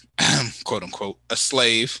him, quote unquote, a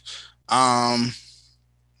slave, um,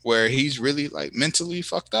 where he's really like mentally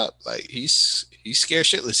fucked up. Like he's scared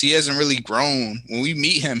shitless. He hasn't really grown. When we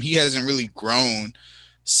meet him, he hasn't really grown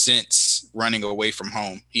since running away from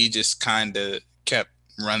home. He just kind of kept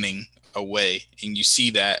running away, and you see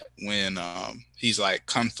that when he's like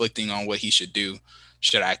conflicting on what he should do.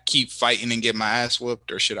 Should I keep fighting and get my ass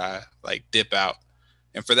whooped, or should I like dip out?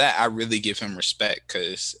 And for that, I really give him respect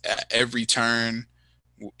because at every turn,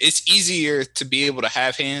 it's easier to be able to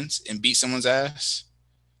have hands and beat someone's ass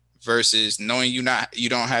versus knowing you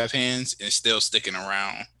don't have hands and still sticking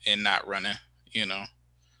around and not running. You know,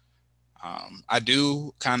 I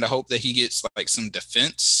do kind of hope that he gets like some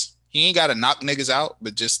defense. He ain't got to knock niggas out,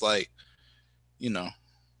 but just like a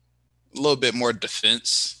little bit more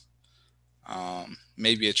defense.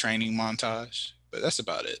 Maybe a training montage, but that's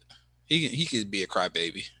about it. He could be a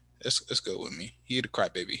crybaby. That's good with me. He a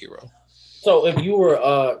crybaby hero. So if you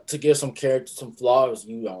were to give some character some flaws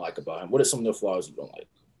you don't like about him, what are some of the flaws you don't like?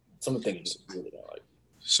 Some of the things you really don't like.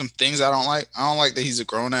 Some things I don't like. I don't like that he's a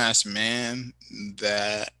grown ass man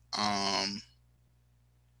that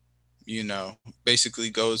basically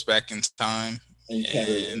goes back in time And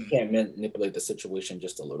you and can't manipulate the situation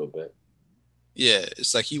just a little bit. yeah,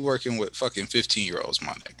 it's like he working with fucking 15-year-olds,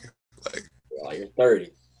 my nigga. Like Like you're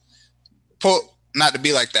 30. pull not to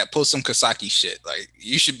be like that, pull some Kasaki shit. Like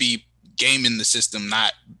you should be gaming the system,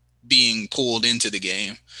 not being pulled into the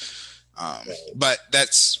game. But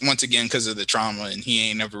that's once again because of the trauma, and he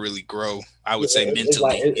ain't never really grow. I would say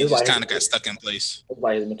mentally, he just kind of got stuck in place. It's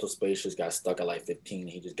like his mental space just got stuck at like 15.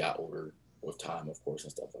 He just got older with time, of course,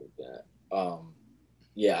 and stuff like that.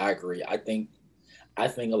 Yeah, I agree. I think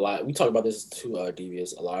a lot. We talked about this too,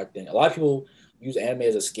 Devious. A lot of people use anime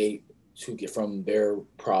as escape to get from their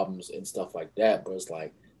problems and stuff like that. But it's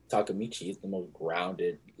like Takamichi is the most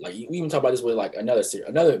grounded. Like we even talk about this with like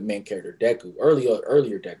another main character, Deku.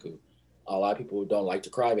 Earlier Deku. A lot of people don't like to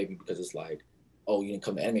Crybaby because it's like, oh, you didn't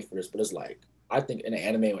come to anime for this. But it's like I think in an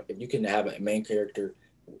anime, if you can have a main character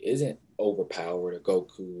who isn't overpowered, or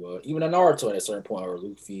Goku, even a Naruto at a certain point, or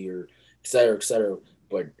Luffy, or et cetera,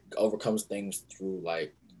 but overcomes things through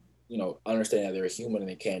like, understanding that they're human and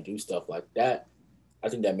they can't do stuff like that. I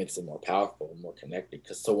think that makes it more powerful, more connected.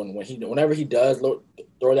 Because so whenever he does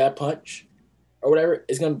throw that punch or whatever,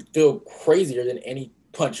 it's gonna feel crazier than any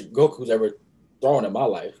punch Goku's ever thrown in my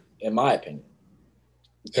life, in my opinion.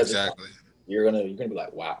 Because Exactly. you're gonna be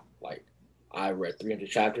like, wow, like I read 300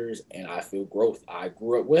 chapters and I feel growth. I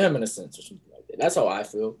grew up with him in a sense or something like that. That's how I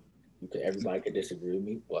feel. Everybody could disagree with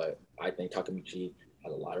me, but I think Takamichi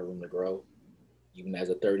has a lot of room to grow, even as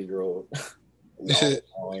a 30-year-old.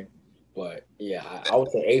 But yeah, I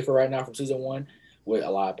would say A for right now from season one, with a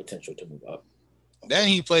lot of potential to move up. Then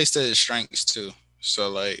he plays to his strengths too. So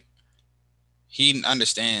like he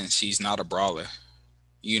understands he's not a brawler.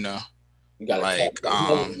 You know, You got to like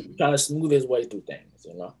trying to smooth his way through things.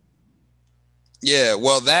 yeah.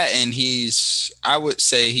 Well, that and I would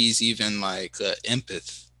say he's even like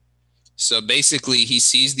empath. So basically, he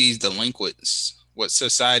sees these delinquents, what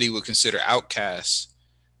society would consider outcasts,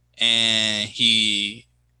 and he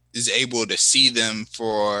is able to see them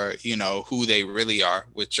for who they really are,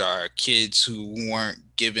 which are kids who weren't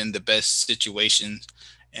given the best situations,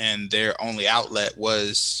 and their only outlet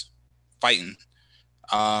was fighting.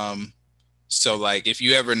 Um, So like if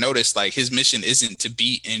you ever notice, like his mission isn't to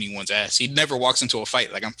beat anyone's ass. He never walks into a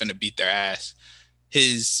fight like I'm finna beat their ass.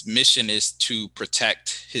 His mission is to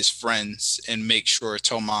protect his friends and make sure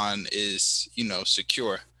Toman is,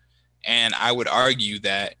 secure. And I would argue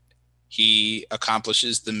that he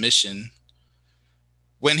accomplishes the mission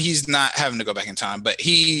when he's not having to go back in time, but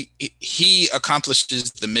he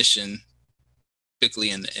accomplishes the mission perfectly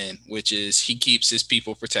in the end, which is he keeps his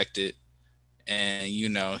people protected, and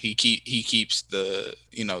he keeps the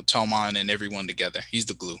Toman and everyone together. He's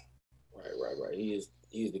the glue. Right. He's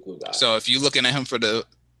the glue guy. So if you're looking at him for to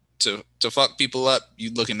fuck people up,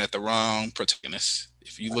 you're looking at the wrong protagonist.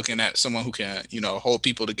 If you're looking at someone who can hold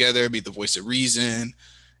people together, be the voice of reason,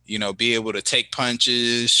 be able to take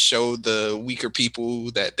punches, show the weaker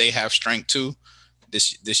people that they have strength too,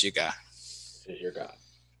 this your guy. This is your guy.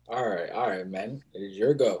 All right, man. It is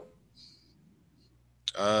your go.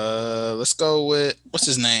 Let's go with, what's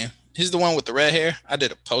his name? He's the one with the red hair. I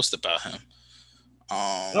did a post about him.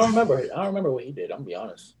 I don't remember what he did. I'm gonna be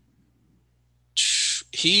honest.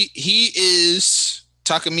 He is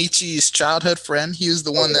Takemichi's childhood friend. He was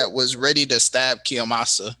the one that was ready to stab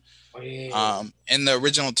Kiyomasa. Oh, yeah. In the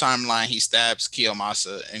original timeline, he stabs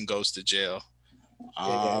Kiyomasa and goes to jail.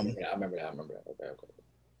 I remember that. Okay.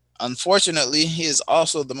 Unfortunately, he is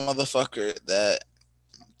also the motherfucker that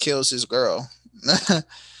kills his girl.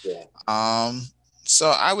 Yeah.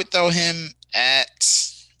 So I would throw him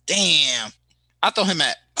at. Damn. Actually,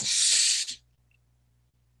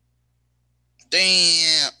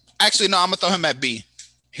 no, I'm gonna throw him at B.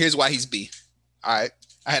 Here's why he's B. All right.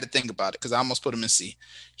 I had to think about it because I almost put him in C.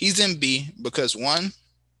 He's in B because one,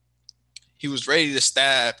 he was ready to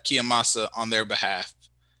stab Kiyomasa on their behalf.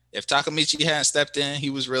 If Takemichi hadn't stepped in, he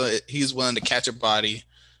was willing to catch a body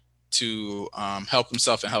to help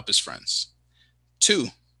himself and help his friends. Two,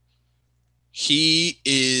 he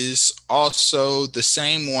is also the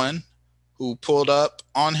same one who pulled up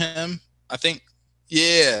on him. I think,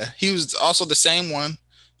 yeah, he was also the same one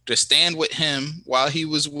to stand with him while he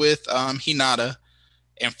was with Hinata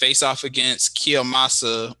and face off against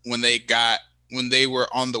Kiyomasa when they were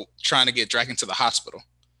trying to get Draken to the hospital.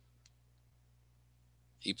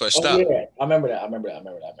 He pushed up. Yeah, I remember that.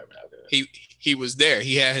 Okay. He was there.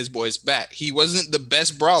 He had his boys back. He wasn't the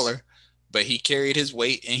best brawler, but he carried his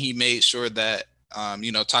weight and he made sure that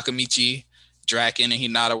Takemichi, Draken, and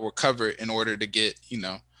Hinata were covered in order to get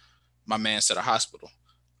my man to the hospital.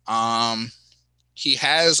 He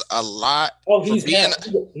has a lot. Oh, he's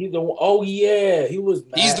the one. Oh yeah, he was.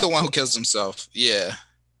 Mad. He's the one who kills himself. Yeah.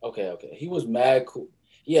 Okay. He was mad cool.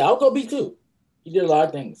 Yeah, I'll go B too. He did a lot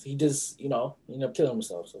of things. He just, he ended up killing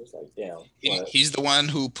himself. So it's like, damn. He's the one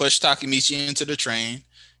who pushed Takemichi into the train.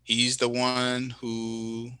 He's the one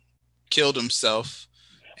who killed himself.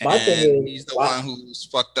 My thing is, he's the one who's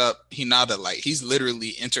fucked up Hinata. Like, he's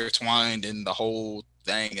literally intertwined in the whole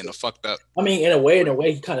thing and the fucked up. I mean, in a way,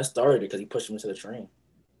 he kind of started it because he pushed him into the train.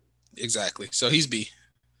 Exactly. So he's B.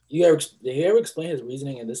 Did he ever explain his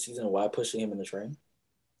reasoning in this season why pushing him in the train?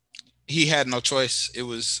 He had no choice. It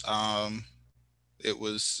was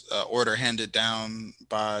order handed down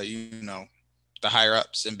by the higher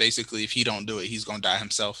ups, and basically if he don't do it, he's gonna die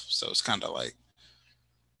himself. So it's kind of like,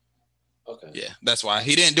 okay, yeah, that's why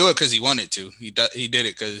he didn't do it because he wanted to. He did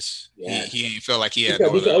it because he didn't feel like he had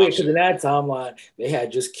because in that timeline they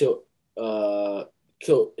had just killed the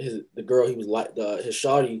girl he was like his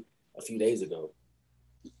shawty a few days ago,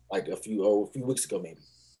 like a few weeks ago maybe.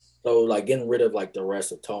 So like getting rid of like the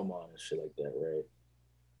rest of Toman and shit like that, right?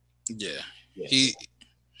 Yeah. He's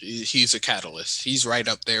a catalyst. He's right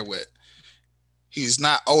up there with. He's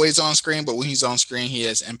not always on screen, but when he's on screen, he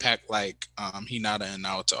has impact like Hinata and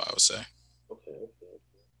Naoto, I would say. Okay. I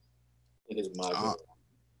think it's my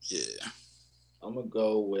yeah. I'm gonna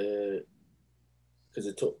go with because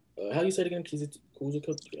it took. How do you say it again?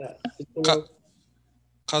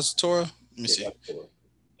 Kazutora. Let me see.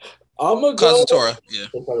 I'm gonna go Kazutora. Yeah.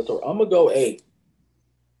 I'm gonna go A.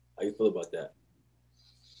 How you feel about that?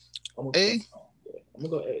 I'm gonna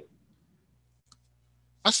go A.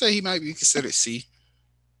 I say he might be considered C.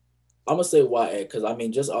 I'm gonna say YA because I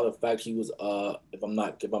mean just all the fact he was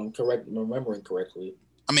if I'm correct remembering correctly.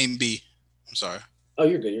 I mean B. I'm sorry. Oh,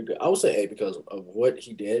 you're good. I would say A because of what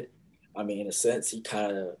he did. I mean, in a sense, he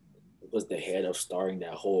kind of was the head of starting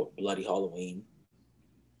that whole Bloody Halloween.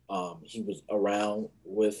 He was around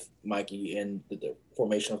with Mikey in the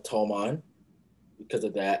formation of Toman because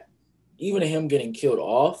of that. Even him getting killed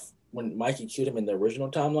off when Mikey killed him in the original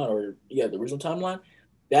timeline,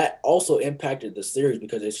 that also impacted the series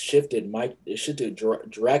because it shifted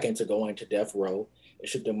Draken to going to Death Row. It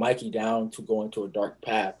shifted Mikey down to going to a dark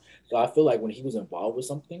path. So I feel like when he was involved with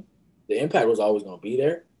something, the impact was always gonna be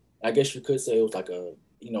there. I guess you could say it was like a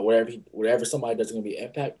whatever somebody does gonna be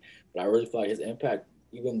impact. But I really feel like his impact,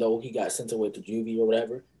 even though he got sent away to juvie or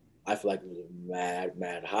whatever, I feel like it was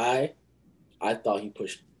mad high. I thought he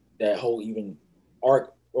pushed that whole even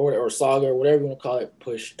arc or saga or whatever you want to call it,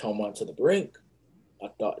 pushed Toman to the brink. I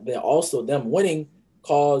thought then also them winning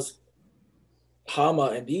caused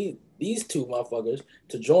Hama and these two motherfuckers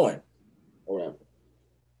to join or whatever.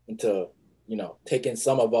 And to, take in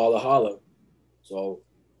some of all the holla. So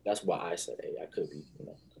that's why I said, hey, I could be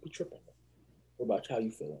tripping. What about how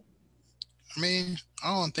you feeling? I mean,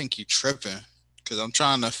 I don't think you tripping because I'm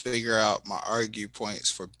trying to figure out my argue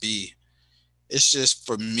points for B. It's just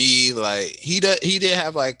for me, like he did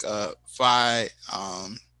have like a fight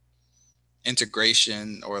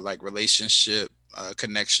integration or like relationship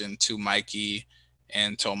connection to Mikey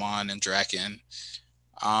and Toman and Draken.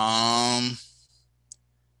 Um,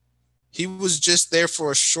 he was just there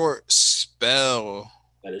for a short spell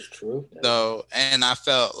That is true. though, and I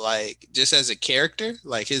felt like just as a character,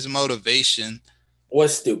 like his motivation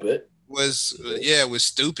was stupid. Was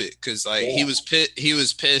stupid because like he was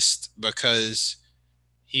pissed because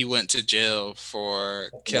he went to jail for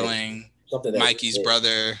killing Mikey's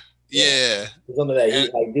brother. Yeah. Something that he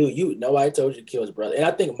like, dude, nobody told you to kill his brother. And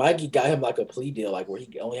I think Mikey got him like a plea deal, like where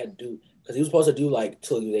he only had to do because he was supposed to do like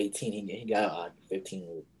till he was 18. He got like 15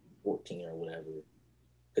 or 14 or whatever.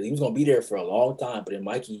 Because he was gonna be there for a long time, but then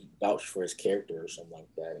Mikey vouched for his character or something like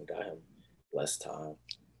that and got him less time.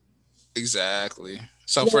 Exactly.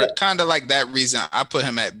 So for kind of like that reason, I put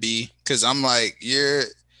him at B because I'm like, you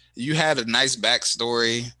had a nice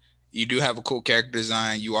backstory. You do have a cool character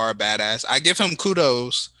design. You are a badass. I give him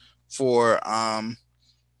kudos for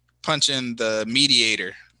punching the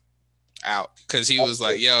mediator out because he was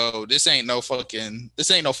like, yo, this ain't no fucking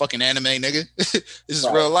anime, nigga. This is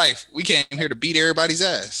real life. We came here to beat everybody's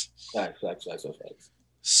ass. Facts.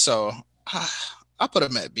 So I put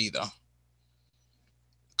him at B though.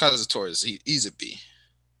 Kazutora, he's a B.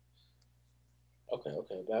 Okay.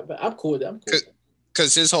 But I'm cool with that. I'm cool.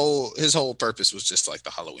 Because his whole purpose was just like the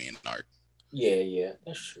Halloween arc. Yeah,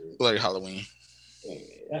 that's true. Bloody Halloween. Yeah,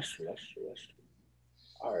 that's true.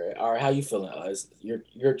 All right. How you feeling? It's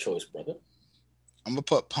your choice, brother. I'm gonna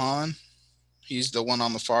put Pawn. He's the one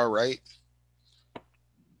on the far right.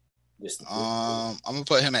 I'm gonna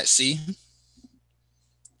put him at C.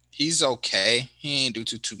 He's okay. He ain't do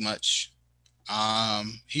too much.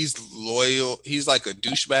 He's loyal. He's like a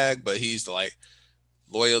douchebag, but he's like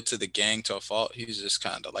loyal to the gang to a fault. He's just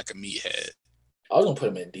kind of like a meathead. I was gonna put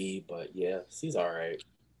him in D, but yeah, C's all right.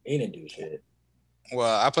 He didn't do shit.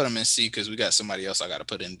 Well, I put him in C because we got somebody else I got to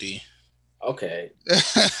put in D. Okay.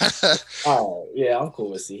 All right. Yeah, I'm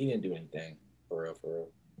cool with C. He didn't do anything for real.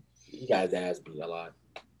 He got his ass beat a lot.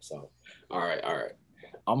 So, all right.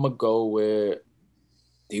 I'm gonna go with.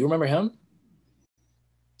 Do you remember him?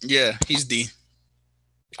 Yeah, he's D.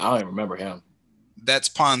 I don't even remember him. That's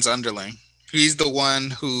Pawn's underling. He's the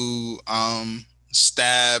one who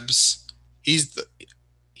stabs. He's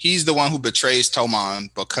the one who betrays Toman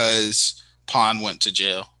because Pawn went to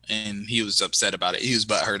jail and he was upset about it. He was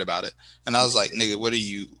butthurt about it. And I was like, nigga, what are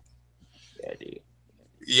you? Yeah, dude.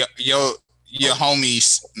 Your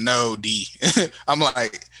homies know D. I'm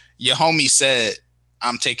like, your homie said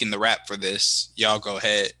I'm taking the rap for this. Y'all go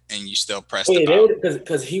ahead, and you still pressed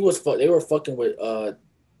because they were fucking with they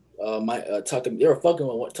were fucking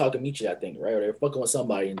with Takamichi, I think, right? Or they were fucking with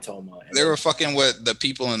somebody in Toma. They were fucking with the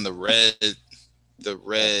people in the red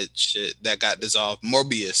shit that got dissolved.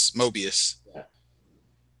 Mobius.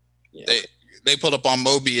 Yeah. They pulled up on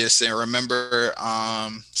Mobius and remember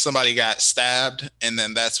somebody got stabbed, and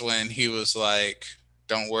then that's when he was like,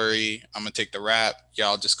 don't worry, I'm gonna take the rap.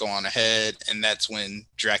 Y'all just go on ahead. And that's when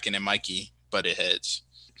Draken and Mikey butted heads.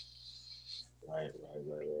 Right.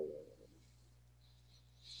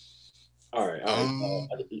 All right.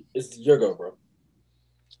 It's your go, bro.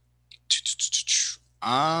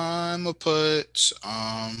 I'm gonna put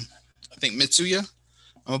I think Mitsuya. I'm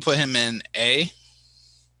gonna put him in A.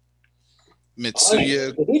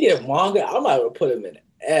 Mitsuya. If we did manga, I might have put him in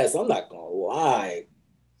S. I'm not gonna lie.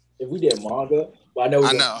 If we did manga, well, I know.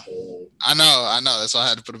 That's why I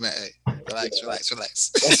had to put him at A. Relax.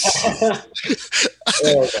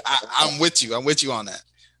 I'm with you on that.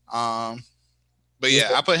 But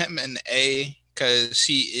yeah, I put him in A because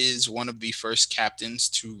he is one of the first captains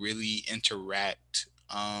to really interact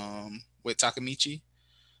with Takamichi.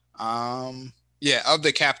 Of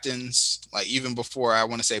the captains, like even before I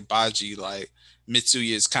want to say Baji, like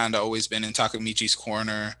Mitsuya has kind of always been in Takamichi's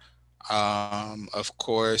corner. Of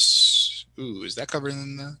course. Ooh, is that covered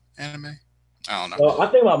in the anime? I don't know. Well, I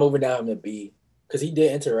think about moving down to B because he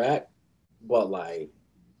did interact, but like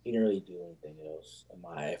he didn't really do anything else.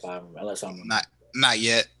 If I'm unless I'm Not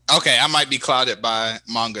yet. Okay, I might be clouded by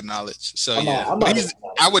manga knowledge. So I'm yeah, not, I'm but not he's.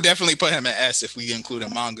 I would definitely put him at S if we include a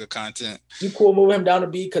manga content. you cool moving him down to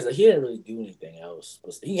B because he didn't really do anything else.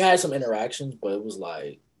 But he had some interactions, but it was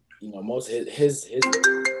like most of his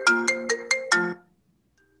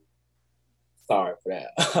sorry for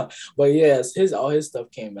that. But yes, his all his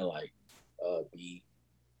stuff came in like B.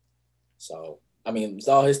 So I mean,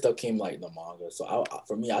 all his stuff came like the manga. So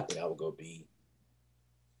for me, I think I would go B.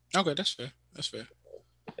 Okay, that's fair. That's fair.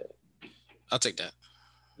 I'll take that.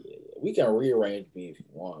 Yeah, we can rearrange B if you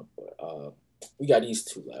want, but we got these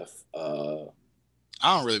two left. I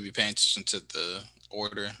don't really be paying attention to the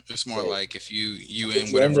order. It's more Yeah, like if you if in you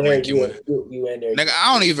in whatever there, rank you in. you in there. Nigga,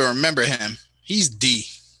 I don't even remember him. He's D.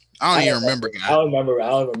 I I don't even don't remember I guy. don't remember. I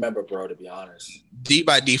don't remember, bro. To be honest. D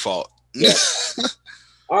by default. Yeah.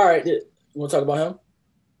 All right. You want to talk about him?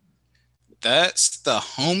 That's the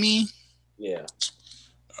homie. Yeah.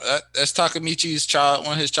 That's Takamichi's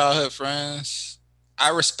one of his childhood friends. I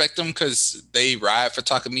respect them because they ride for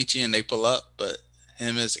Takamichi and they pull up, but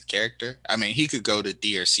him as a character, I mean, he could go to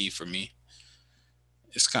D or C for me.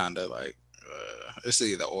 It's kind of like it's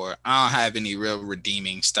either or. I don't have any real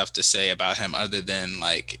redeeming stuff to say about him other than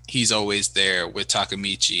like he's always there with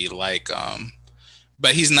Takamichi,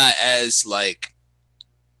 but he's not as like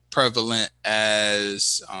prevalent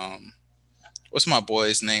as what's my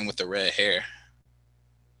boy's name with the red hair?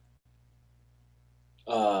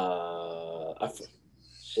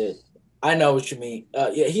 Shit. I know what you mean.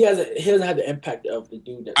 Yeah, he doesn't have the impact of the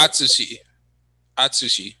dude that.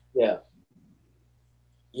 Atsushi. Yeah.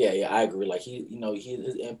 Yeah, I agree. Like his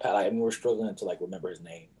impact. Like, I mean, we're struggling to like remember his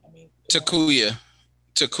name. I mean, Takuya.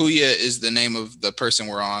 Takuya is the name of the person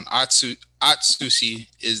we're on. Atsushi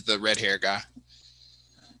is the red hair guy.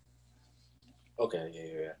 Okay,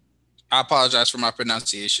 yeah. I apologize for my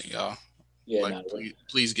pronunciation, y'all. Yeah, like,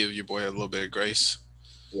 please give your boy a little bit of grace.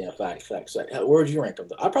 Yeah, facts. Where would you rank him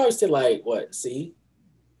though? I probably say like what, C?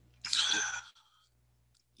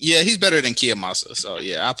 Yeah, he's better than Kiyomasa. So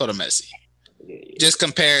yeah, I put him at C. Yeah. Just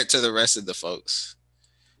compared to the rest of the folks.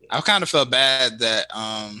 Yeah. I kind of felt bad that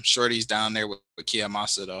Shorty's down there with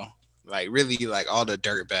Kiyomasa though. Like really, like all the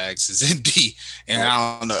dirt bags is in D, and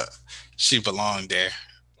I don't know, she belonged there.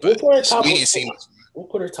 We'll put her top. We'll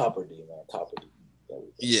put her top or D, man. Top or D.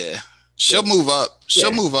 Yeah, she'll move up.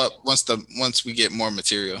 She'll move up once we get more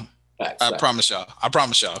material. Facts, I promise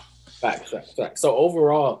y'all. Facts. So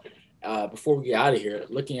overall, before we get out of here,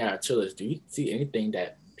 looking at our tier list, do you see anything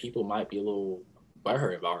that people might be a little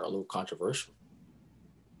butthurt about or a little controversial?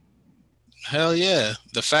 Hell yeah.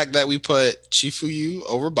 The fact that we put Chifuyu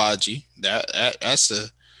over Baji, that's a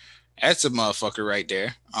motherfucker right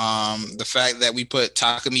there. The fact that we put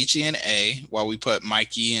Takamichi in A while we put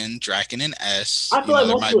Mikey and Draken in S. I feel like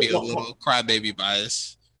there might be a little crybaby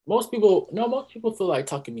bias. Most people feel like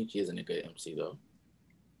Takamichi isn't a good MC though.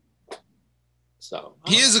 So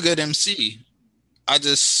he is a good MC. I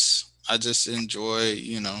just enjoy,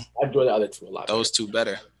 I enjoy the other two a lot. Those two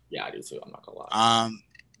better. Yeah, I do too. I'm not gonna lie.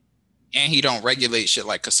 And he don't regulate shit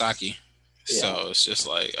like Kasaki. Yeah. So it's just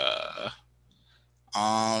like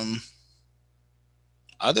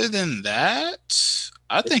other than that,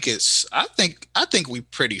 I think we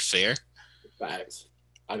pretty fair. Facts.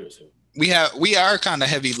 I do too. We are kind of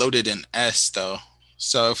heavy loaded in S though.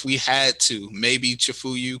 So if we had to, maybe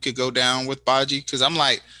Chifuyu could go down with Baji, because I'm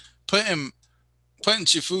like putting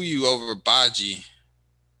Chifuyu over Baji.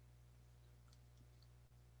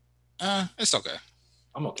 It's okay.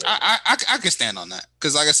 I'm okay. I can stand on that,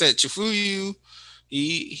 because like I said, Chifuyu,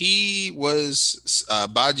 he was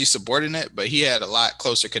Baji's subordinate, but he had a lot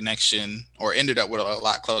closer connection, or ended up with a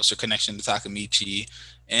lot closer connection to Takamichi.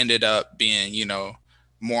 Ended up being,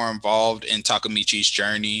 more involved in Takamichi's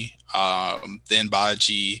journey than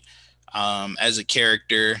Baji. As a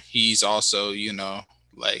character, he's also,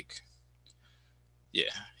 like,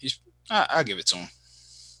 yeah, I'll give it to him.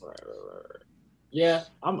 Right. Yeah,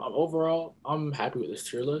 I'm overall, I'm happy with this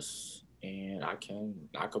tier list, and I can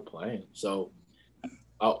not complain. So,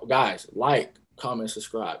 guys, like, comment,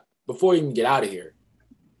 subscribe. Before you even get out of here,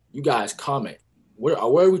 you guys comment. Where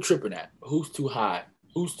are we tripping at? Who's too high?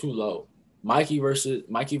 Who's too low? Mikey versus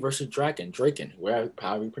Draken,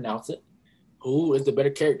 however you pronounce it. Who is the better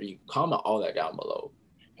character? You comment all that down below.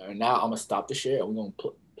 And now I'm gonna stop the share, and we're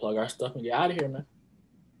gonna plug our stuff and get out of here, man.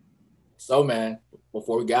 So, man,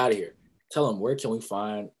 before we get out of here, tell them, where can we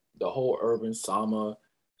find the whole Urban Sama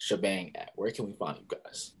shebang at? Where can we find you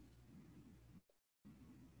guys?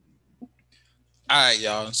 All right,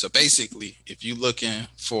 y'all. So basically, if you're looking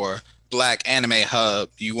for Black Anime Hub,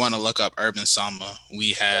 you want to look up Urban Sama.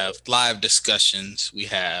 We have live discussions. We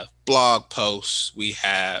have blog posts. We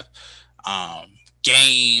have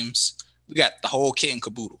games. We got the whole kit and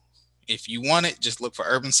caboodle. If you want it, just look for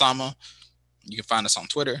Urban Sama. You can find us on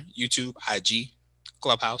Twitter, YouTube, IG,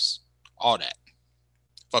 Clubhouse, all that.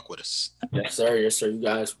 Fuck with us. Yes, sir. Yes, sir. You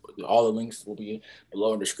guys, all the links will be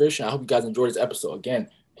below in the description. I hope you guys enjoyed this episode. Again,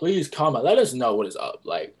 please comment. Let us know what is up.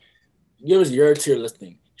 Like, give us your tier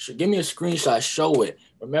listing. Give me a screenshot. Show it.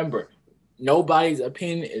 Remember, nobody's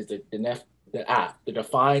opinion is the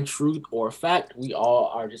defined truth or fact. We all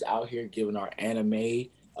are just out here giving our anime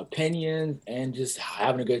opinions and just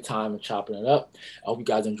having a good time and chopping it up. I hope you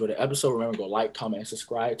guys enjoyed the episode. Remember, go like, comment, and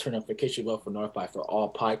subscribe. Turn notification bell for notified for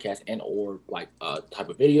all podcasts and or like type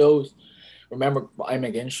of videos. Remember, Anime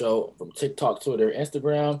Again Show from TikTok, Twitter,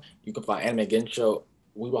 Instagram. You can find Anime Again Show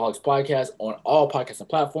Weebaholics Podcast on all podcasting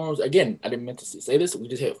platforms. Again, I didn't mean to say this. We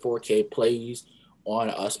just hit 4K plays on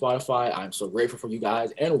Spotify. I'm so grateful for you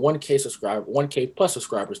guys, and 1K plus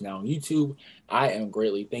subscribers now on YouTube. I am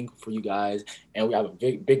greatly thankful for you guys, and we have a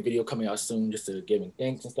big video coming out soon, just to giving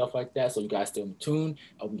thanks and stuff like that. So you guys stay tuned.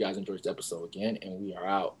 I hope you guys enjoyed this episode again, and we are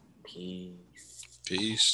out. Peace. Peace.